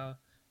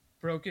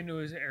broke into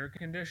his air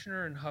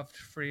conditioner and huffed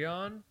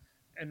Freon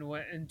and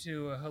went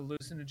into a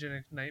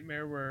hallucinogenic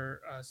nightmare where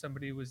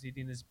somebody was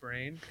eating his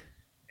brain.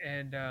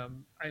 And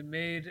I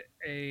made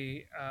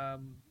a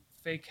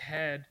fake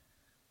head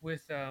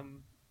with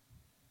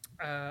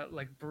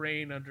like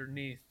brain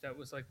underneath that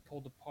was like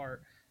pulled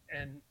apart.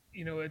 And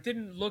it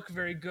didn't look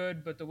very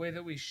good, but the way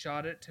that we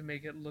shot it to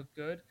make it look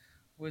good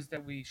was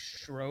that we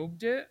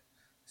strobed it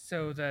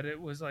so that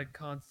it was like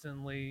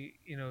constantly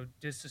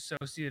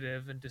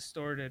disassociative and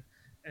distorted.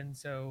 And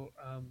so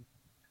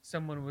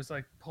someone was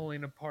like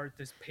pulling apart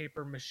this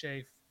paper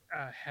mache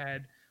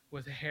head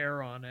with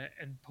hair on it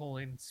and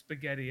pulling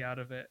spaghetti out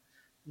of it,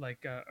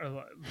 like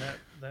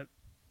that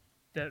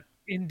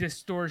in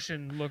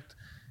distortion looked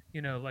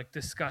like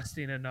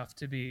disgusting enough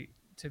to be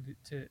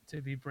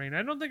brain.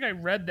 I don't think I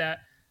read that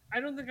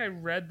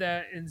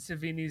in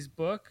Savini's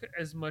book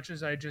as much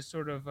as I just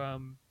sort of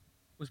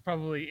was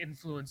probably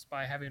influenced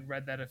by having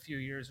read that a few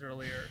years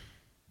earlier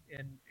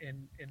in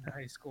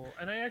high school.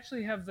 And I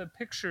actually have the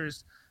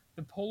pictures,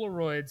 the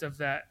Polaroids of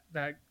that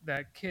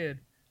kid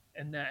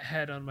and that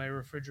head on my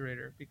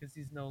refrigerator because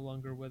he's no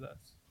longer with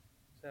us.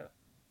 So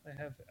I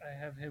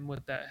have him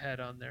with that head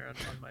on there on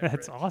my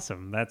That's fridge.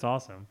 awesome. That's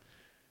awesome.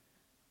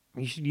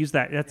 You should use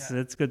that.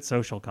 That's good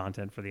social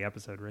content for the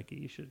episode, Ricky.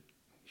 You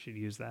should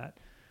use that.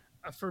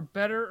 for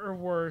better or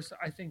worse,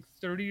 I think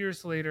 30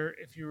 years later,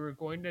 if you were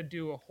going to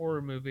do a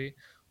horror movie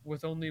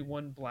with only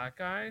one black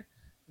guy,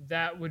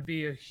 that would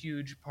be a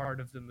huge part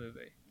of the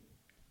movie,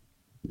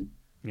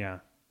 Yeah.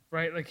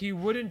 right? Like he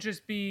wouldn't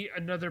just be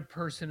another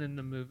person in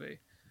the movie,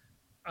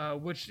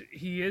 which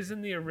he is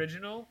in the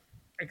original,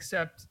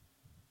 except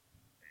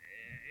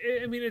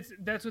I mean,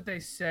 that's what they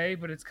say,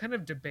 but it's kind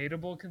of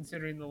debatable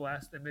considering the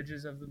last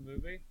images of the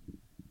movie.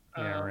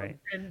 Yeah, right.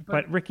 And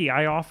But Ricky,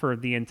 I offer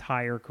the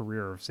entire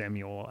career of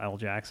Samuel L.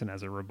 Jackson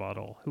as a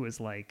rebuttal, who is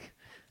like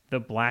the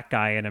black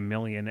guy in a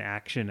million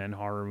action and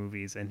horror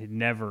movies, and he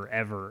never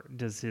ever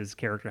does his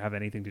character have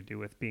anything to do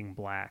with being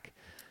black.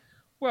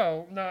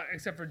 well, not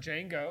except for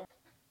Django.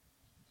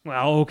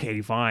 Well,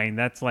 okay, fine.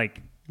 That's like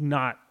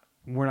not.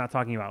 We're not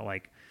talking about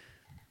like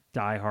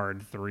Die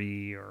Hard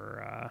 3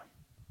 or.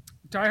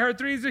 Die Hard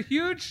 3 is a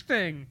huge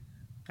thing.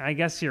 I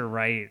guess you're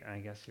right.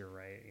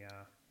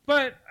 Yeah.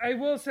 But I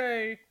will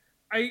say,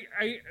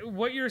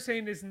 what you're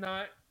saying is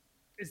not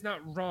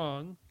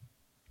wrong.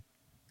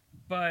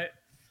 But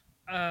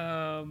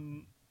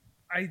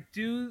I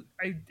do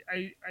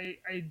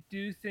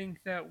think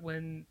that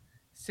when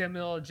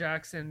Samuel L.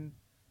 Jackson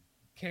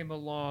came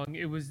along,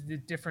 it was a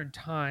different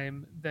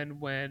time than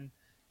when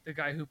the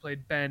guy who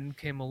played Ben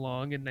came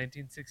along in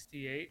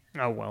 1968.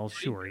 Oh well,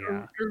 sure,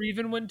 yeah. Or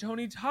even when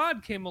Tony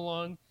Todd came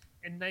along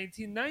in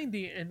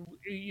 1990, and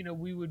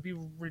we would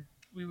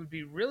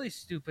be really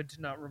stupid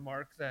to not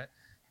remark that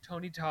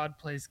Tony Todd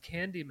plays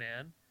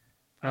Candyman.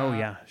 Oh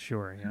yeah,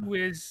 sure, yeah. Who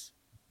is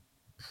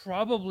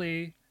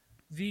probably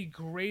the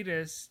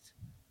greatest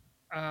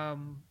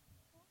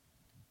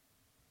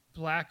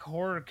black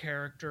horror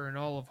character in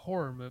all of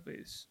horror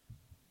movies,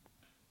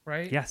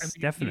 right? Yes, I mean,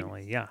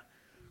 definitely, yeah.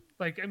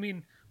 I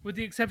mean, with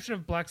the exception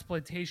of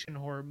blaxploitation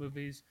horror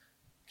movies,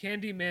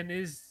 Candyman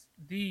is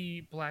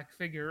the black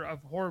figure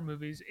of horror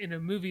movies in a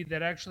movie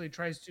that actually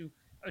tries to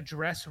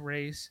address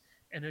race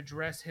and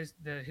address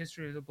the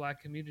history of the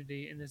black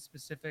community in a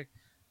specific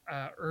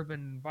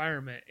urban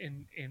environment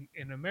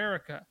in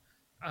America.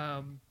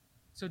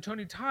 So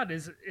Tony Todd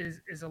is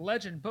a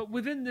legend, but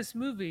within this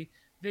movie,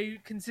 they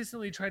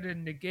consistently try to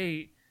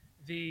negate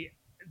the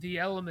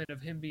element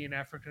of him being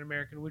African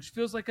American, which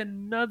feels like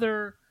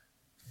another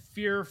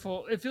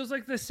fearful. It feels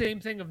like the same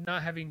thing of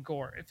not having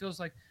gore. It feels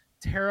like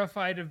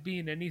terrified of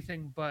being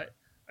anything but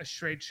a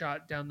straight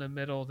shot down the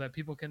middle that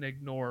people can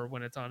ignore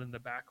when it's on in the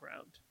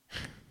background.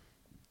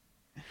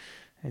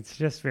 It's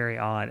just very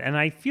odd. And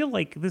I feel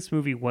like this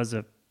movie was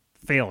a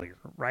failure,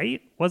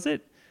 right? Was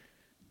it?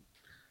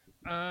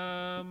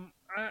 Let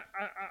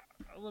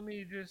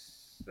me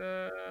just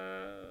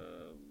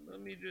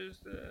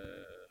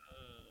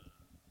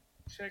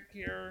check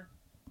here.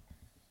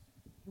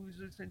 Who's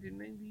this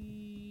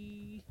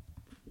 1990?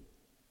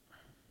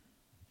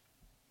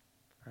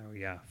 Oh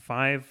yeah,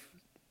 $5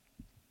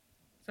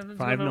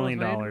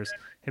 million.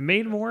 It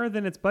made more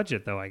than its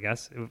budget, though. I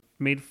guess it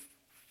made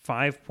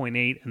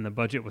 5.8, and the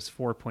budget was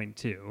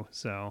 4.2.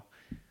 So,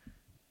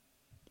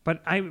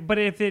 but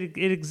if it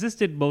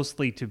existed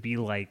mostly to be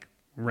like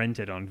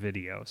rented on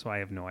video, so I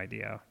have no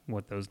idea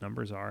what those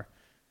numbers are.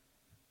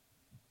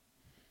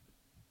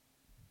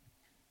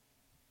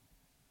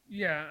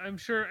 Yeah, I'm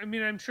sure. I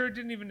mean, I'm sure it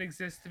didn't even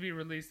exist to be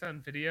released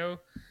on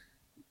video.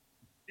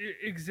 It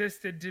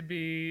existed to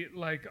be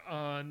like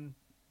on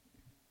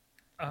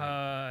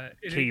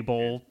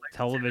cable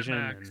television.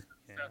 Cinemax And, stuff.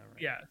 Right.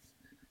 Yes,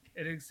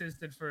 it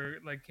existed for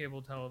like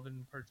cable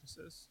television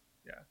purchases.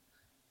 Yeah,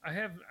 I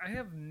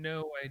have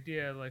no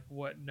idea like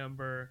what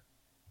number.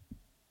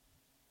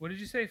 What did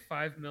you say?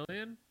 5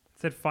 million?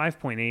 It said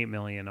 5.8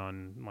 million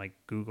on like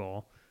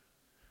Google.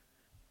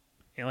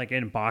 And like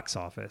in box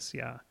office,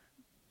 yeah.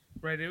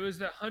 Right. It was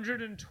the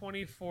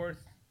 124th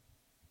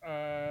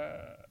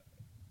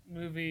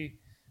movie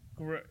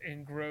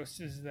in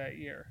grosses that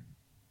year.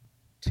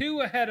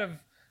 2 ahead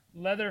of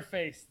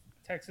Leatherface,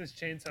 Texas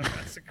Chainsaw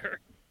Massacre.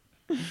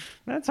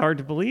 That's hard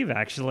to believe,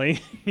 actually.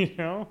 You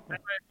know? I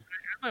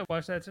might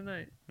watch that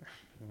tonight.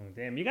 Oh,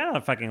 damn, you got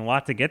a fucking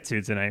lot to get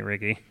to tonight,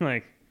 Ricky.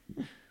 Like,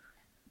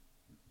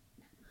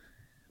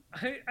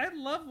 I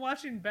love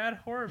watching bad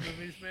horror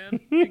movies, man.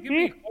 They give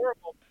me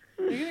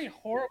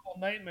horrible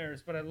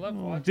nightmares, but I love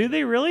watching. Do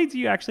they really? Do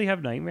you actually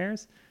have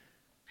nightmares?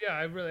 Yeah,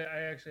 I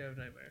actually have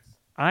nightmares.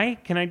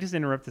 Can I just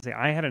interrupt to say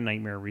I had a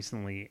nightmare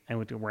recently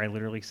where I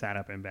literally sat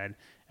up in bed,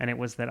 and it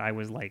was that I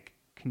was like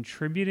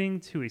contributing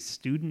to a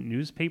student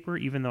newspaper,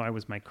 even though I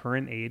was my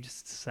current age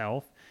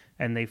self,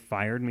 and they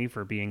fired me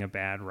for being a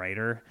bad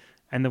writer.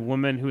 And the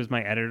woman who was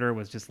my editor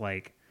was just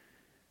like,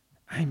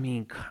 I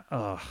mean,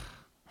 ugh.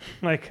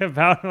 Like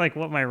about like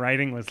what my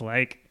writing was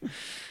like,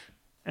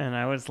 and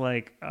I was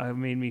like, it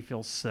made me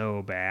feel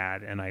so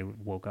bad, and I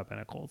woke up in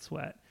a cold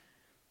sweat.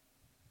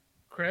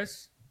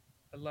 Chris,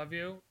 I love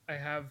you. I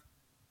have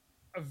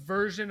a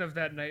version of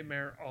that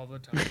nightmare all the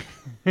time.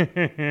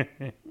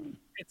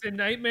 It's a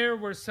nightmare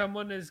where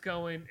someone is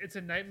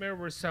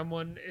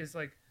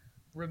like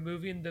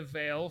removing the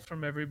veil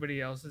from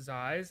everybody else's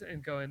eyes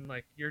and going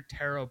like, "You're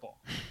terrible."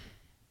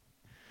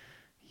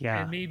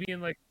 Yeah. And me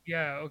being like,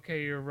 yeah,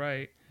 okay, you're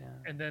right. Yeah.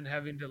 And then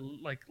having to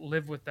like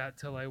live with that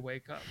till I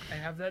wake up. I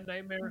have that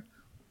nightmare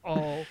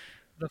all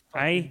the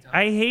fucking time.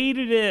 I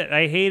hated it.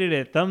 I hated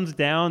it. Thumbs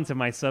down to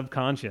my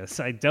subconscious.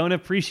 I don't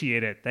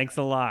appreciate it. Thanks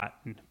a lot,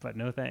 but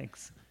no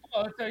thanks.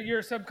 Well, it's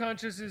your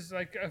subconscious is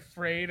like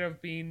afraid of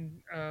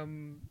being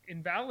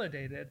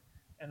invalidated,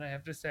 and I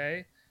have to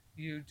say,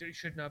 you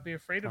should not be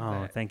afraid of that.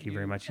 Oh, thank you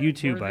very much. are You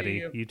too, worthy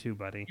buddy. of- You too,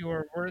 buddy. You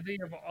are worthy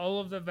of all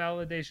of the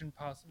validation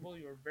possible.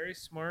 You are very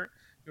smart.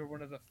 You're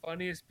one of the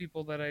funniest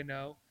people that I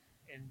know,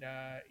 and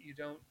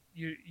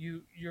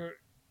you're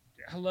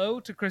hello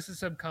to Chris's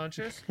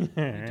subconscious. You don't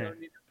need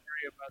to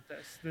worry about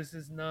this. This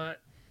is not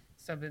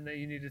something that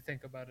you need to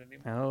think about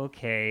anymore.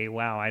 Okay,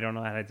 wow, I don't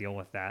know how to deal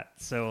with that.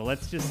 So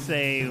let's just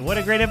say, what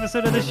a great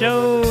episode of the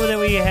show that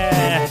we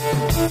had.